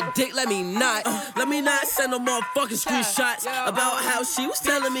skin off off the dick, let me not send no motherfucking screenshots about how she was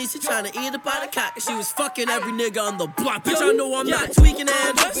telling me she tryna eat up on the cock and she was fucking every nigga on the block. Bitch, I know I'm not tweaking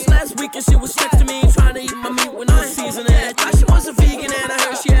and just last weekend she was next to me trying to eat my meat when I was seasoning it. Thought she was a vegan and I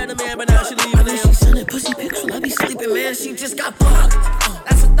heard she had a man, but now she leaving him. She sending pussy pics when I be sleeping, man. She just got fucked.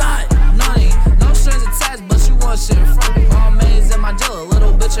 That's a thought. No strings attached, but she want shit from me. All maids in my dealer,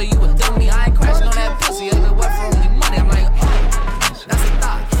 little bitch, or you a dummy. I ain't crashing on that pussy, if it went for only money. I'm like, oh, that's a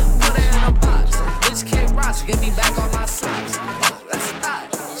thought. Put her in a box. Bitch can't rock, she get me back on my socks. That's a thought.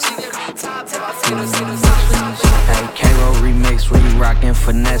 She give me top tip, I see the socks. Hey, K-Roll remix, where you rockin'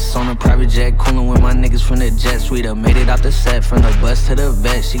 finesse on a private jet, coolin' with my niggas from the jet. We done made it out the set, from the bus to the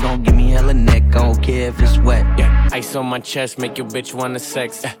vet. She gon' give me hella neck, I don't care if it's wet. Yeah, ice on my chest, make your bitch wanna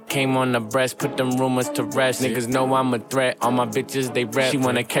sex. Came on the breast, put them rumors to rest. Niggas know I'm a threat, all my bitches they rep. She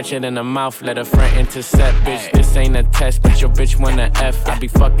wanna catch it in the mouth, let her friend intercept. Bitch, this ain't a test, but your bitch wanna F. I be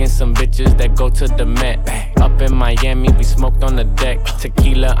fucking some bitches that go to the Met. Up in Miami, we smoked on the deck.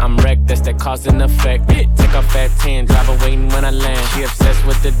 Tequila, I'm wrecked, that's that cause and effect. Take off at 10, drive her waiting when I land. She obsessed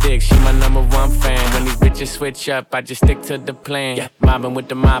with the dick, she my #1 fan. When these bitches switch up, I just stick to the plan. Mobbing with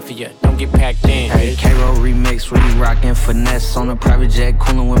the mafia, don't get packed in. Hey, K-Roll remix, where you rockin' finesse on a private jet,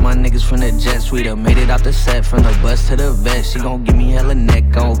 coolin' with my niggas from the jet. We done made it out the set, from the bus to the vet. She gon' give me hella neck,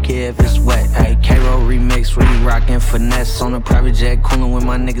 I don't care if it's wet. Hey, K-Roll remix, where you rockin' finesse on a private jet, coolin' with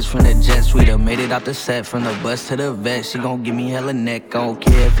my niggas from the jet. We done made it out the set, from the bus to the vet. She gon' give me hella neck, I don't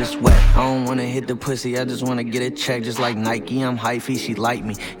care if it's wet. I don't wanna hit the pussy, I just wanna get a check, just like Nike. I'm hyphy, she like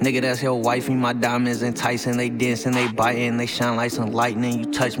me. Nigga, that's her wifey. My diamonds enticing, they dancing, they biting, they shine like some lightning. You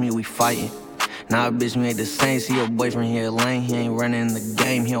touch me, we fighting. Nah, bitch, we ain't the same. See your boyfriend here lame. He ain't running in the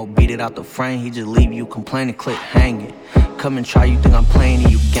game. He don't beat it out the frame. He just leave you complaining, clip hanging. Come and try, you think I'm playing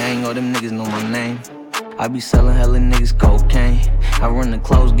and you gang. All them niggas know my name. I be selling hella niggas cocaine. I run the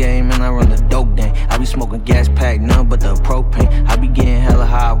close game and I run the dope game. I be smoking gas pack, none but the propane. I be getting hella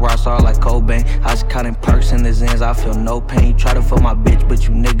high, rocks all like Cobain. I was cutting perks in the Zans, I feel no pain. You try to fuck my bitch, but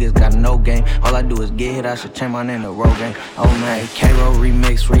you niggas got no game. All I do is get hit, I should change my name to Rogaine. Oh man, K-Roll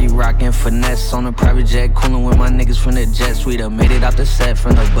remix, where you rockin' finesse on a private jet, coolin' with my niggas from the jet. We done made it out the set,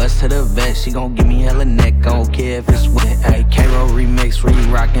 from the bus to the vet. She gon' give me hella neck, I don't care if it's wet. Hey, K-Roll remix, where you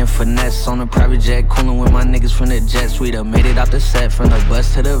rockin' finesse on a private jet, coolin' with my niggas from the jet. We done made it out the set, from the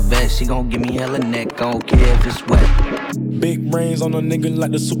bus to the vet. She gon' give me hella neck, I don't care if it's wet. Big brains on a nigga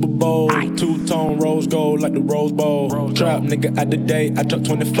like the Super Bowl. Two-tone rose gold like the Rose Bowl. Trap nigga at the day, I drop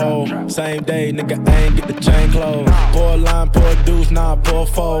 24. Same day, nigga, I ain't get the chain closed. Pour a line, pour a deuce, now I pour a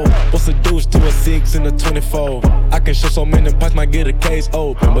four. What's a deuce to a 6 and a 24? I can show so many points, might get a case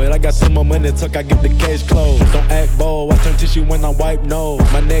open. But I got some more money, tuck, I get the case closed. Don't act bold, I turn tissue when I wipe nose.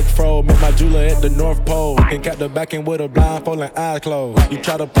 My neck froze, met my jeweler at the North Pole. Can cap the back end with a blindfold and eyes closed. You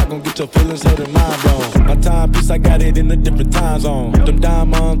try to pop, gon' get your feelings hurt and mind blown. My timepiece, I got it in a different time zone. Them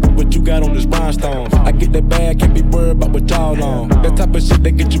diamonds, what you got on this rhinestone. I get that bag, can't be worried about what y'all on. That type of shit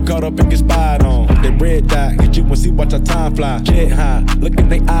that get you caught up and get spied on. They red dot, hit you and see, watch our time fly. Jet high, look in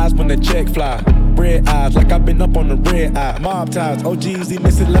they eyes when the check fly. Red eyes, like I've been up on the red eye. Mob ties, OGs, he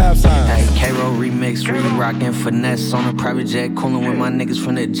missing laugh signs. Hey, K-Roll remix, where you rockin' finesse on a private jet, coolin' with my niggas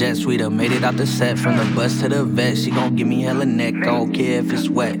from the jet. We done made it out the set, from the bus to the vet. She gon' give me hella neck, I don't care if it's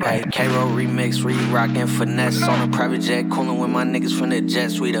wet. Hey, K-Roll remix, where you rockin' finesse on a private jet, coolin' with my niggas from the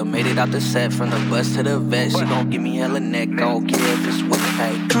jet. We done made it out the set, from the bus to the vet. She gon' give me hella neck, I don't care if it's wet.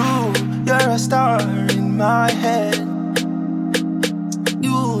 Hey, true, you're a star in my head.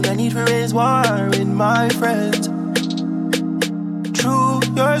 You, I need to raise war with my friends. True,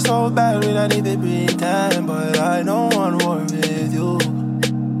 you're so bad when I need to pretend, but I don't want war with you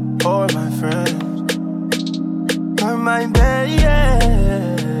or my friends. You're my best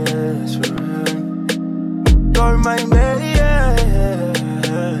friend. You're my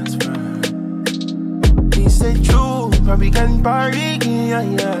best friend. He said true, probably can party, yeah.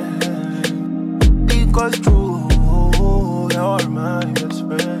 Because true, you're my best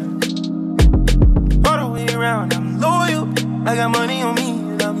friend. All the way around, I'm loyal. I got money on me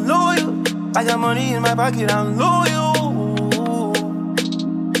and I'm loyal. I got money in my pocket, I'm loyal.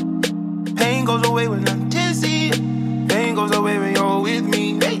 Pain goes away when I'm dizzy. Pain goes away when you're with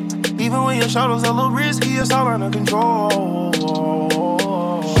me. Hey. Even when your shadow's a little risky, it's all under control.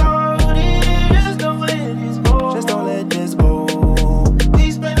 Shorty, just don't let this go. Just don't let this go.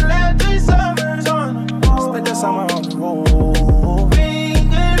 We spent last 3 summers on the road. Spent the summer on the road.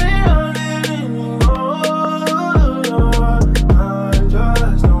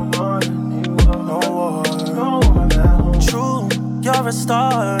 You're a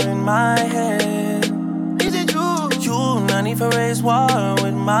star in my head. Is it true? You not need to raise war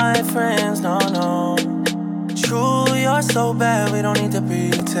with my friends, no. True, you're so bad, we don't need to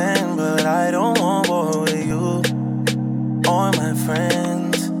pretend. But I don't want war with you or my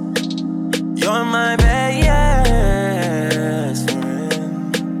friends. You're my best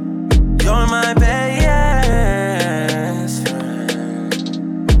friend. You're my best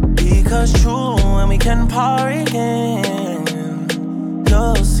friend. Because true, when we can party again,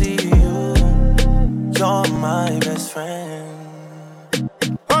 you'll see you're my best friend.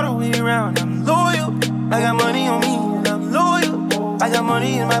 All the way around, I'm loyal. I got money on me, I'm loyal. I got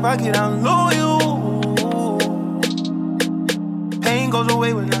money in my pocket, I'm loyal. Pain goes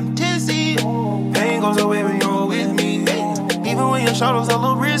away when I'm dizzy. Pain goes away when you're with me. Even when your shadows a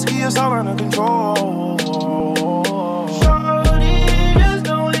little risky, it's all under control. Shorty, just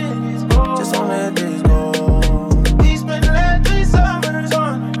don't let this go. Just don't let this go. We spent the last 3 summers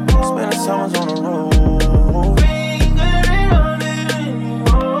on the road. Spent the summers on the road.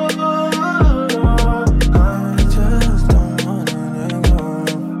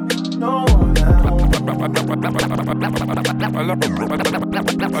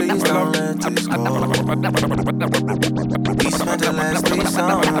 Please don't let this go. We spent the last 3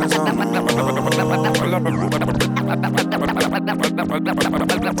 summers on the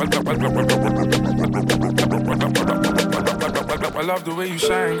I love the way you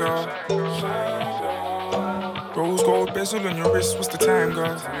shine, girl. Rose gold bezel on your wrist, what's the time,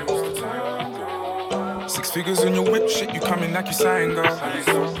 girl? 6 figures in your whip, shit, you coming like you sign, girl.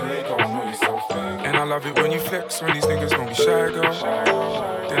 And I love it when you flex, when these niggas don't be shy, girl.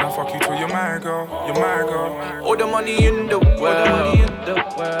 Then I fuck you till you're my girl, you're my girl. All the money in the world,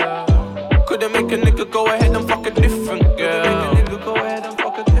 couldn't make a nigga go ahead and fuck a different girl.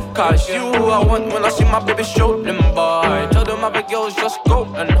 Cause you who I want when I see my baby show them boy. Tell them other girls just go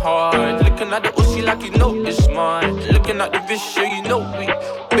and hard. Looking at the Uzi like you know it's mine. Looking at the bitch, yeah, you know we,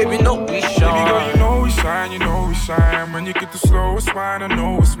 baby, know we shine. Baby girl, you know we shine, you know we shine. When you get the slowest wine, I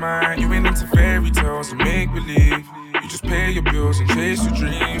know it's mine. You ain't into fairy tales and make believe. You just pay your bills and chase your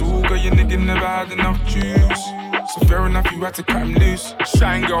dreams. Ooh, girl, your nigga never had enough juice. So fair enough, you had to cut him loose.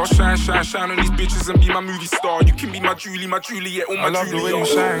 Shine, girl, shine, shine, shine on these bitches and be my movie star. You can be my Julie, my Juliet, all my Juliet. I love the way you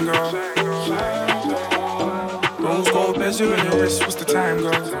shine, girl. Rose gold bezel on your wrist, what's the time,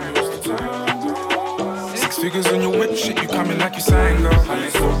 girl? 6 figures on your whip, shit, you coming like you sign, girl.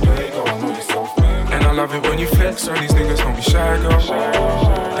 And I love it when you flex, all these niggas don't be shy, girl.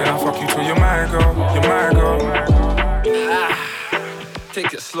 Then I fuck you till you're my girl, you're my girl.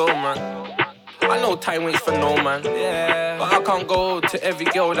 Take it slow, man. I know time waits for no man, yeah. But I can't go to every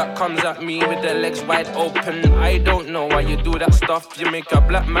girl that comes at me with their legs wide open. I don't know why you do that stuff. You make a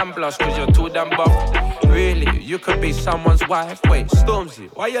black man blush cause you're too damn buff. Really, you could be someone's wife. Wait, Stormzy,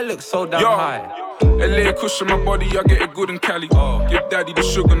 why you look so damn high? LA cushion my body, I get it good in Cali. Give daddy the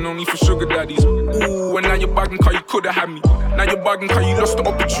sugar, no need for sugar daddies. Ooh, and now you're bugging cause you coulda had me. Now you're bugging cause you lost the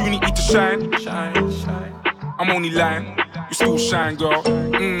opportunity to shine. Shine, shine. I'm only lying, you still shine, girl.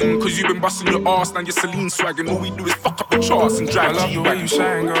 Cause you've been busting your ass, now you're Celine swagging. All we do is fuck up the charts and drive. I love the way you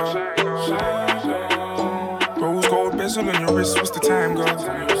shine, girl. Rose gold bezel on your wrist, what's the time, girl?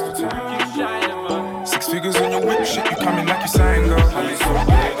 6 figures on your whip, shit, you coming like you sign, girl.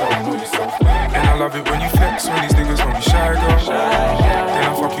 And I love it when you flex, when these niggas don't be shy, girl. Then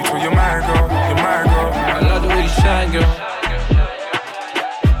I fuck you till you're my girl, you're my girl. I love the way you shine, girl.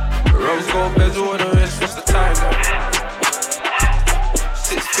 Rose gold bezel on the wrist, what's the time, girl?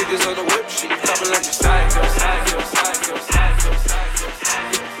 6 figures on the whip, shit, you coming like you sign, girl, sign, girl, sign, girl, sign, girl, sign, girl, sign,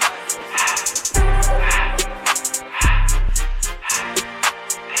 girl.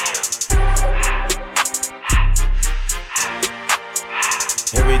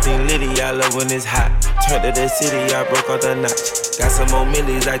 Everything litty, I love when it's hot. Turned to the city, I broke out the notch. Got some more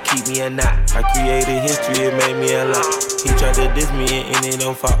millies, I keep me a knot. I created history, it made me a lot. He tried to diss me and it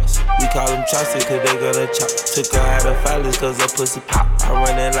don't false. We call them chopsticks cause they gonna chop. Took her out of filers cause her pussy pop. I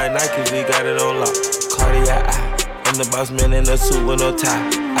run it like Nike, we got it on lock. Cardiac eye, I'm the boss man in a suit with no tie.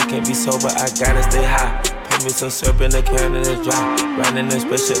 I can't be sober, I gotta stay high. Put me some syrup in the can and it's dry. Riding this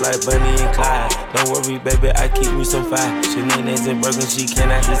special like Bunny and Clyde. Don't worry, baby, I keep me some fire. Shenanigans and Birkin, she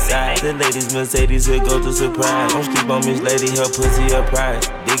cannot decide. The ladies Mercedes will go to surprise. Don't sleep on Miss Lady, her pussy a prize.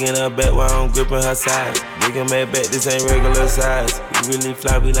 Digging her back while I'm gripping her sides. Digging my back, this ain't regular size. You really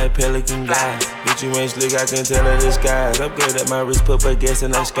fly, we like pelican guys. Bitch, you ain't slick, I can tell her disguise. Upgrade at my wrist, put her gas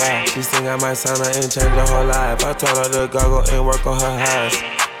in the sky. She think I might sign her and change her whole life. I told her to goggle and work on her eyes.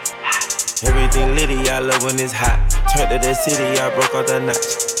 Everything litty, I love when it's hot. Turned to the city, I broke off the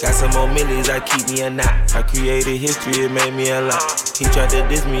notch. Got some more millies, I keep me a knot. I created history, it made me a lot. He tried to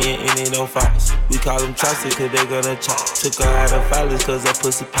diss me and it don't Fox. We call them chopsticks cause they gonna chop. Took her out of filers cause her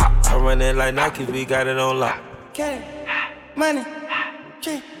pussy pop. I run it like Nike, we got it on lock. Get money,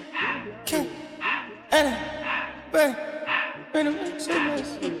 K, Anna, Burn, I don't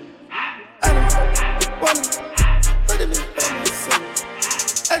wanna put it in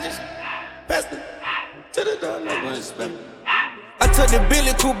myself. I just passed it to the door, no one spend. I took the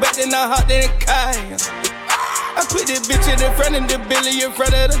Billy coupe back, then I hopped in the car. I put this bitch in the front of the Billy in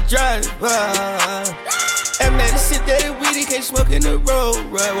front of the driver. And man, this shit that is weedy, can't smoke in the road,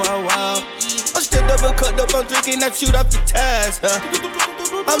 right, wow. I'm still double cut up, I'm drinking, I shoot off the tires,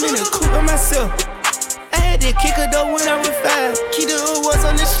 I'm in the coupe by myself. I had to kick her though when I was 5. Keep the awards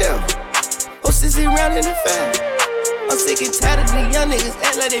on the shelf. Hostess around in the fan. I'm sick and tired of the young niggas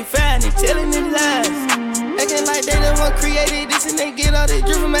act like they fine and telling them lies. Acting like they the one created this and they get all this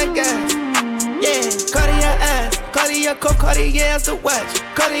drip from my guys. Yeah, Cartier eyes, Cartier coat, Cartier as the watch,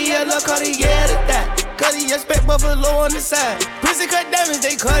 Cartier look, Cartier the dot, Cartier spec buffalo on the side. Prison cut diamonds,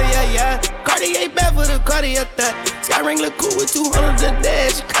 they Cartier, yeah. Cartier bad for the Cartier thought. Sky ring look cool with 200 a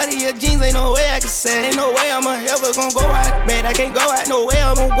dash. Cartier jeans, ain't no way I can say. Ain't no way I'm ever gonna go out. Man, I can't go out, no way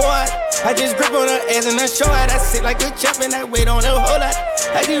I'm gonna go out. I just grip on her ass and I show out. I sit like a chop and I wait on her whole lot.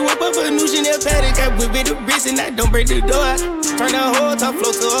 I just whip up a new Chanel paddock. I whip it the wrist and I don't break the door out. Turn the whole top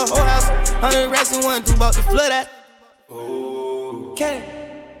floor to a whole house. 100 racks and 1 2 about to flood out. Cat,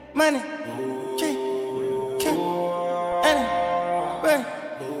 money, K, Anna, Burn,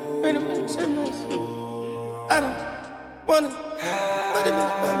 I don't wanna put it in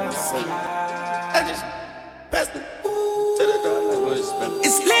myself. I just passed it to the door.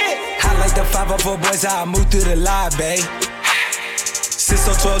 It's lit. I like the 504 boys, how I move through the live, babe. Since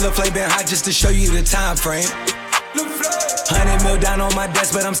so 12, the flame been hot just to show you the time frame. 100 mil down on my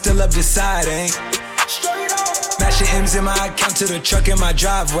desk, but I'm still up the side, ain't. Mashing M's in my account to the truck in my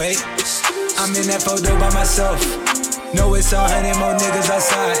driveway. I'm in that photo by myself. Know it's 100 more niggas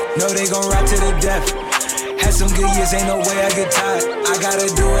outside. Know they gon' ride to the death. Had some good years, ain't no way I get tired. I gotta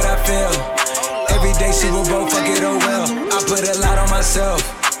do what I feel. Every day Super Bowl, fuck it, oh well. I put a lot on myself.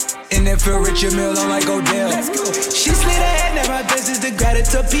 And then for Richard Mill, I'm like Odell. She slid ahead, now my business to grab a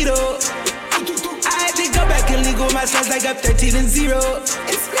torpedo. I had to go back and legal my slides like I'm 13 and 0.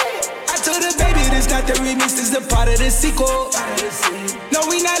 I told her, baby, this not the remix, this the part of the sequel. No,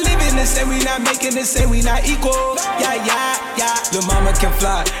 we not living the same, we not making the same, we not equal. Yeah. Lil' mama can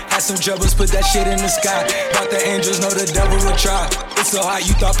fly, had some troubles, put that shit in the sky. Thought the angels know the devil will try. It's so hot,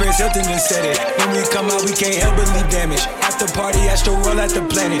 you thought Paris Hilton just said it. When we come out, we can't help but leave damage. After party, astro roll at the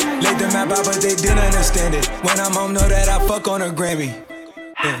planet. Laid the map out, but they didn't understand it. When I'm home, know that I fuck on a Grammy.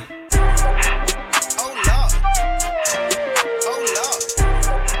 Yeah.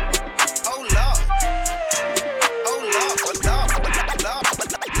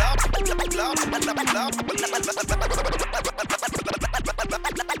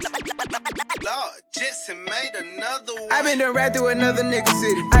 I been done right through another nigga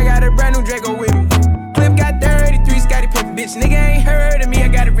city. I got a brand new Draco with me. Clip got 33, Scotty Pippen, bitch. Nigga ain't heard of me, I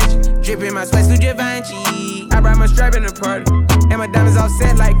got it rich. Drippin' my sweats through Givenchy. I brought my strap in the party. And my diamonds all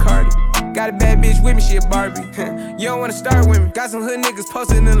set like Cardi. Got a bad bitch with me, she a Barbie. You don't wanna start with me. Got some hood niggas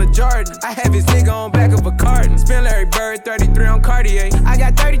posted in the Jordan. I have his nigga on back of a carton. Spin Larry Bird, 33 on Cartier. I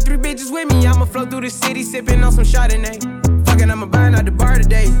got 33 bitches with me. I'ma flow through the city, sippin' on some Chardonnay. Fuckin', I'ma buying out the bar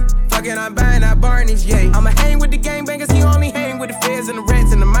today. Fuckin', I'm buying out Barney's, yay. I'ma hang with the gangbangers, he only hang with the feds and the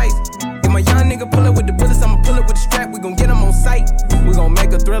rats and the mice. If my young nigga pull up with the bullets, I'ma pull up with the strap. We gon' get him on sight. We gon'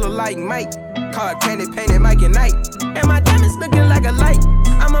 make a thriller like Mike. Card painted Mike and Night. And my diamonds looking like a light.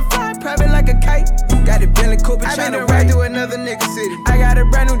 I'ma fly private like a kite. Got it Bentley Cooper trying to ride through another nigga city. I got a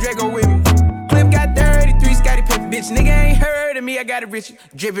brand new Draco with me. Clip got 33, Scotty Pippen, bitch. Nigga ain't heard of me, I got it rich.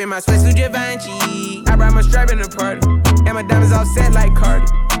 Drippin' my sweats through Givenchy. I brought my strap in the party. And my diamonds all set like Cardi.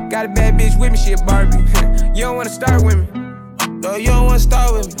 Got a bad bitch with me, she a Barbie. You don't wanna start with me. No, you don't wanna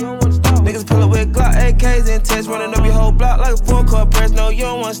start with me. Niggas pull up with Glock, AKs and tests, running up your whole block like a full court press. No, you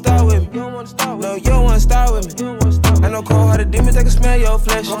don't wanna start with me. No, you don't wanna start with me. I know cold-hearted demons, they can smell your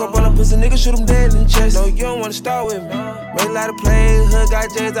flesh. Walk up on a pussy nigga, shoot him dead in the chest. No, you don't wanna start with me. Made a lot of plays, hood got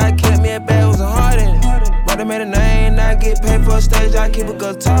J's, I kept me a bag, was a heart in it. Brother made a name, now I get paid for a stage, I keep a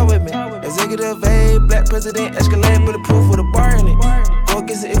good talk with me. Executive A, black president, Escalade, bulletproof with a bar in it. Go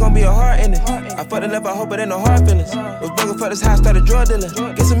against it, it gon' be a hard ending. I fucked it up, I hope it ain't no hard feelings. Was broken for this high, started drug dealing.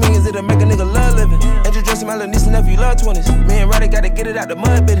 Get some millions, it'll make a nigga love living. Angel dressing my little niece and nephew, love 20s. Me and Roddy gotta get it out the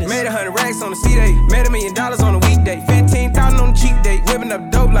mud business. Made 100 racks on the C-Day. Made $1 million on a weekday. 15,000 on the cheap day. Whipping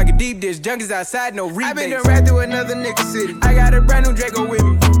up dope like a deep dish. Junkies outside, no rebates. I been done right through another nigga city. I got a brand new Draco with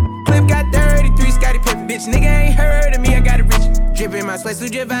me. Clip got 33, Scotty Pippen. Bitch, nigga ain't heard of me, I got it rich. Drippin' my sweat,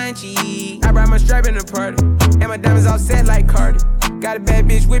 suit Givenchy. I brought my stripe in the party. And my diamonds all set like Cardi. Got a bad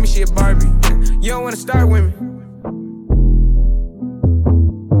bitch with me, she a Barbie. You don't wanna start with me.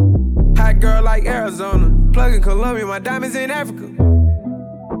 Hot girl like Arizona. Plug in Colombia, my diamonds in Africa.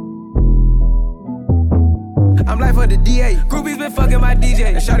 I'm life for the DA. Groupies been fucking my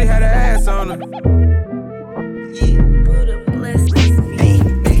DJ. And shawty had her ass on her. Yeah, put a blessing. Hey,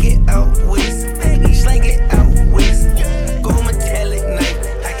 make it out west. Slang it out west. Go metallic knife.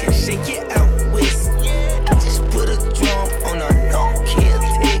 I can shake it out west. Just put a drum on a no-kill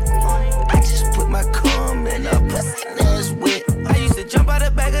tick. I just put my cum in a pussy ass wet. I used to jump out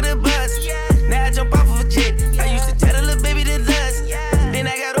the back of the bus. Now I jump off of a jet. I used to tell the little baby to dust. Then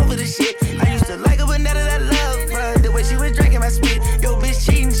I got over the shit. I used to like her, but now that I love her, the way she was drinking my spit. Yo, bitch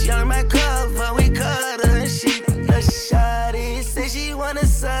cheating, she on my cover. We cut her and shit. The shawty say she wanna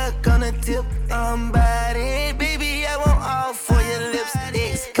suck on the tip. Body, baby, I want all for your lips.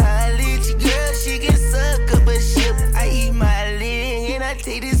 Ex-college girl, she can suck up a ship. I eat my leg and I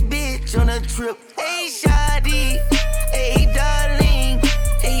take this bitch on a trip. Hey, shawty, hey, darling,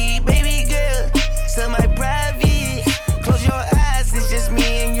 hey, baby girl, so my private. Close your eyes, it's just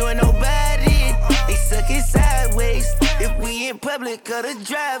me and you and nobody. They suck it sideways if we in public or the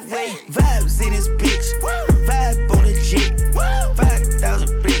driveway. Vibes in this bitch, vibe on the jet,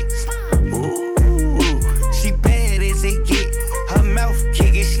 5,000 bricks. She bad as it get. Her mouth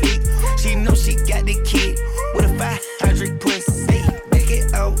kicking sleep. She know she got the kid with a 500 pussy. Make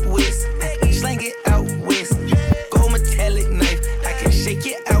it out west, slang it out west. Go metallic knife, I can shake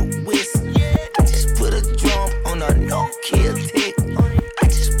it out west. I just put a drum on a no-kill tick. I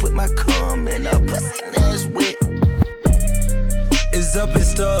just put my cum in a pussy ass wet. It's up and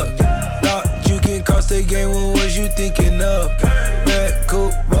stuck. Thought you can cross the game, what was you thinking of? Red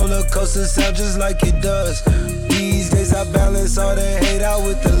coupe, roller coaster sound just like it does. These days I balance all the hate out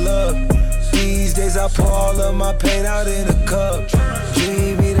with the love. These days I pour all of my pain out in a cup.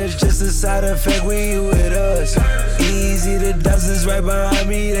 Dreamy, that's just a side effect when you with us. Easy, the dozens right behind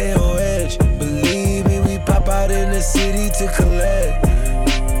me, they on edge. Believe me, we pop out in the city to collect.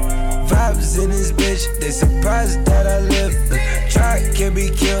 Vibes in this bitch, they surprised that I live. Try can be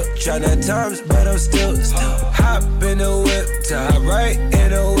killed, try that times, but I'm still hop in the whip, to hop right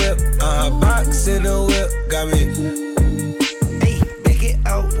in the whip, box in the whip, got me. Hey, make it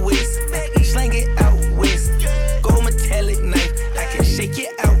out west, slang it out west. Go metallic knife, I can shake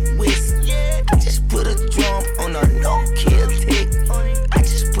it out west. I just put a drum on a no-kill tick. I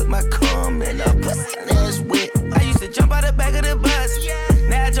just put my cum in a pussy ass wet. I used to jump out the back of the bus.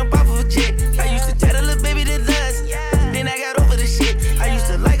 Now I jump off of a jet. I used to tell the little baby to dust. Then I got over the shit. I used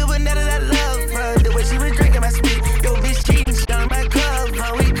to like her, but now that I love her, the way she was drinking my spit. Yo, bitch cheating, she on my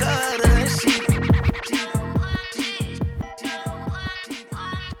cover. We cut her and shit.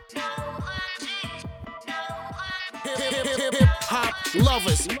 Hip-hop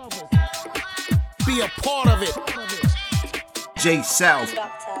lovers, be a part of it. J South.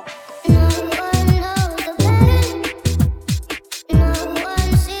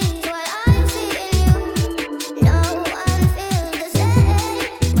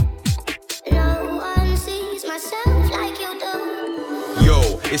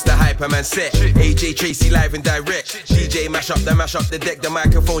 It's the Hyperman set. AJ Tracy live and direct. DJ mash up the deck. The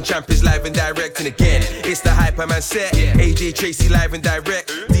microphone champ is live and direct. And again, it's the Hyperman set. AJ Tracy live and direct.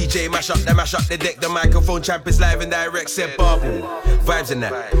 DJ mash up the deck. The microphone champ is live and direct. Said Barble, vibes in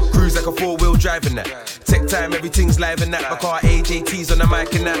that. Cruise like a 4-wheel drive in that. Tech time, everything's live in that. My car AJT's on the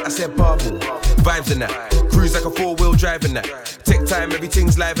mic and that. I said Barble, vibes in that. Cruise like a 4-wheel drive in that. Tech time,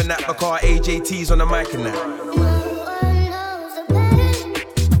 everything's live in that. My car AJT's on the mic and that.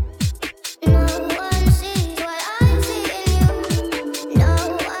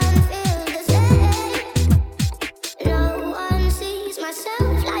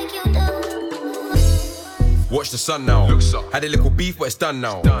 Watch the sun now. Had a little beef, but it's done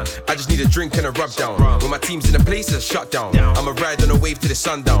now. I just need a drink and a rub down. When my team's in a place, it's shut down. I'ma ride on a wave to the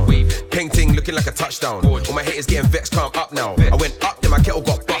sundown. Peng ting looking like a touchdown. All my haters getting vexed, calm up now. I went up, then my kettle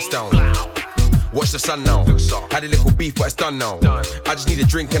got bust down. Watch the sun now. Had a little beef, but it's done now. I just need a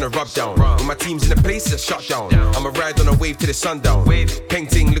drink and a rub down. When my team's in the place, it's shut down. I'ma ride on a wave to the sundown.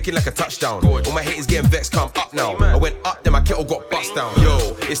 Painting looking like a touchdown. All my haters getting vexed, come up now. I went up, then my kettle got bust down.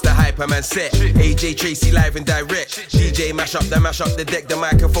 Yo, it's the Hyperman set. AJ Tracy live and direct. DJ mash up the deck. The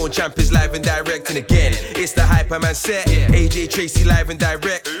microphone champ is live and direct. And again, it's the Hyperman set. AJ Tracy live and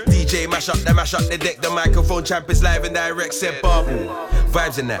direct. DJ mash up the deck. The microphone champ is live and direct. Said Bubble,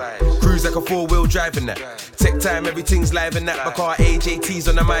 vibes in that. Cruise like a 4-wheel drive in that. Tech time, everything's live in that. My car AJT's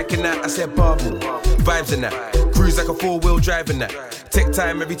on the mic and that. I said Bubble, vibes in that. Cruise like a 4-wheel drive in that. Tech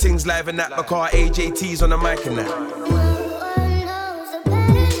time, everything's live in that. My car AJT's on the mic and that.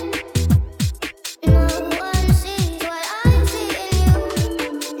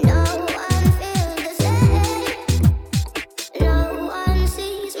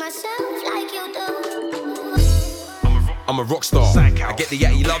 I'm a rock star. I get the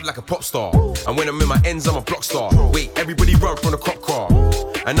yatty love like a pop star. And when I'm in my ends, I'm a block star. Wait, everybody run from the cop car.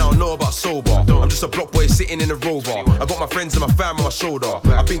 And I don't know about sober. I'm just a block boy sitting in a rover. I got my friends and my fam on my shoulder.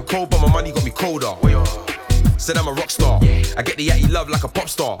 I've been cold, but my money got me colder. Said I'm a rock star. I get the yatty love like a pop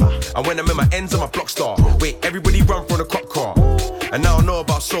star. And when I'm in my ends, I'm a block star. Wait, everybody run from the cop car. And I don't know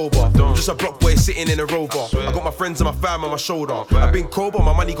about sober. I'm just a block boy sitting in a rover. I got my friends and my fam on my shoulder. I've been cold, but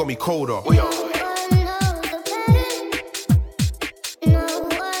my money got me colder.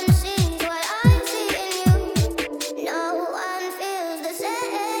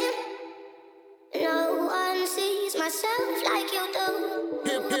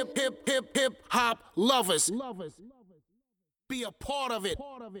 Hip hop lovers. Be a part of it.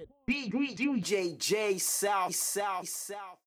 DJ J South.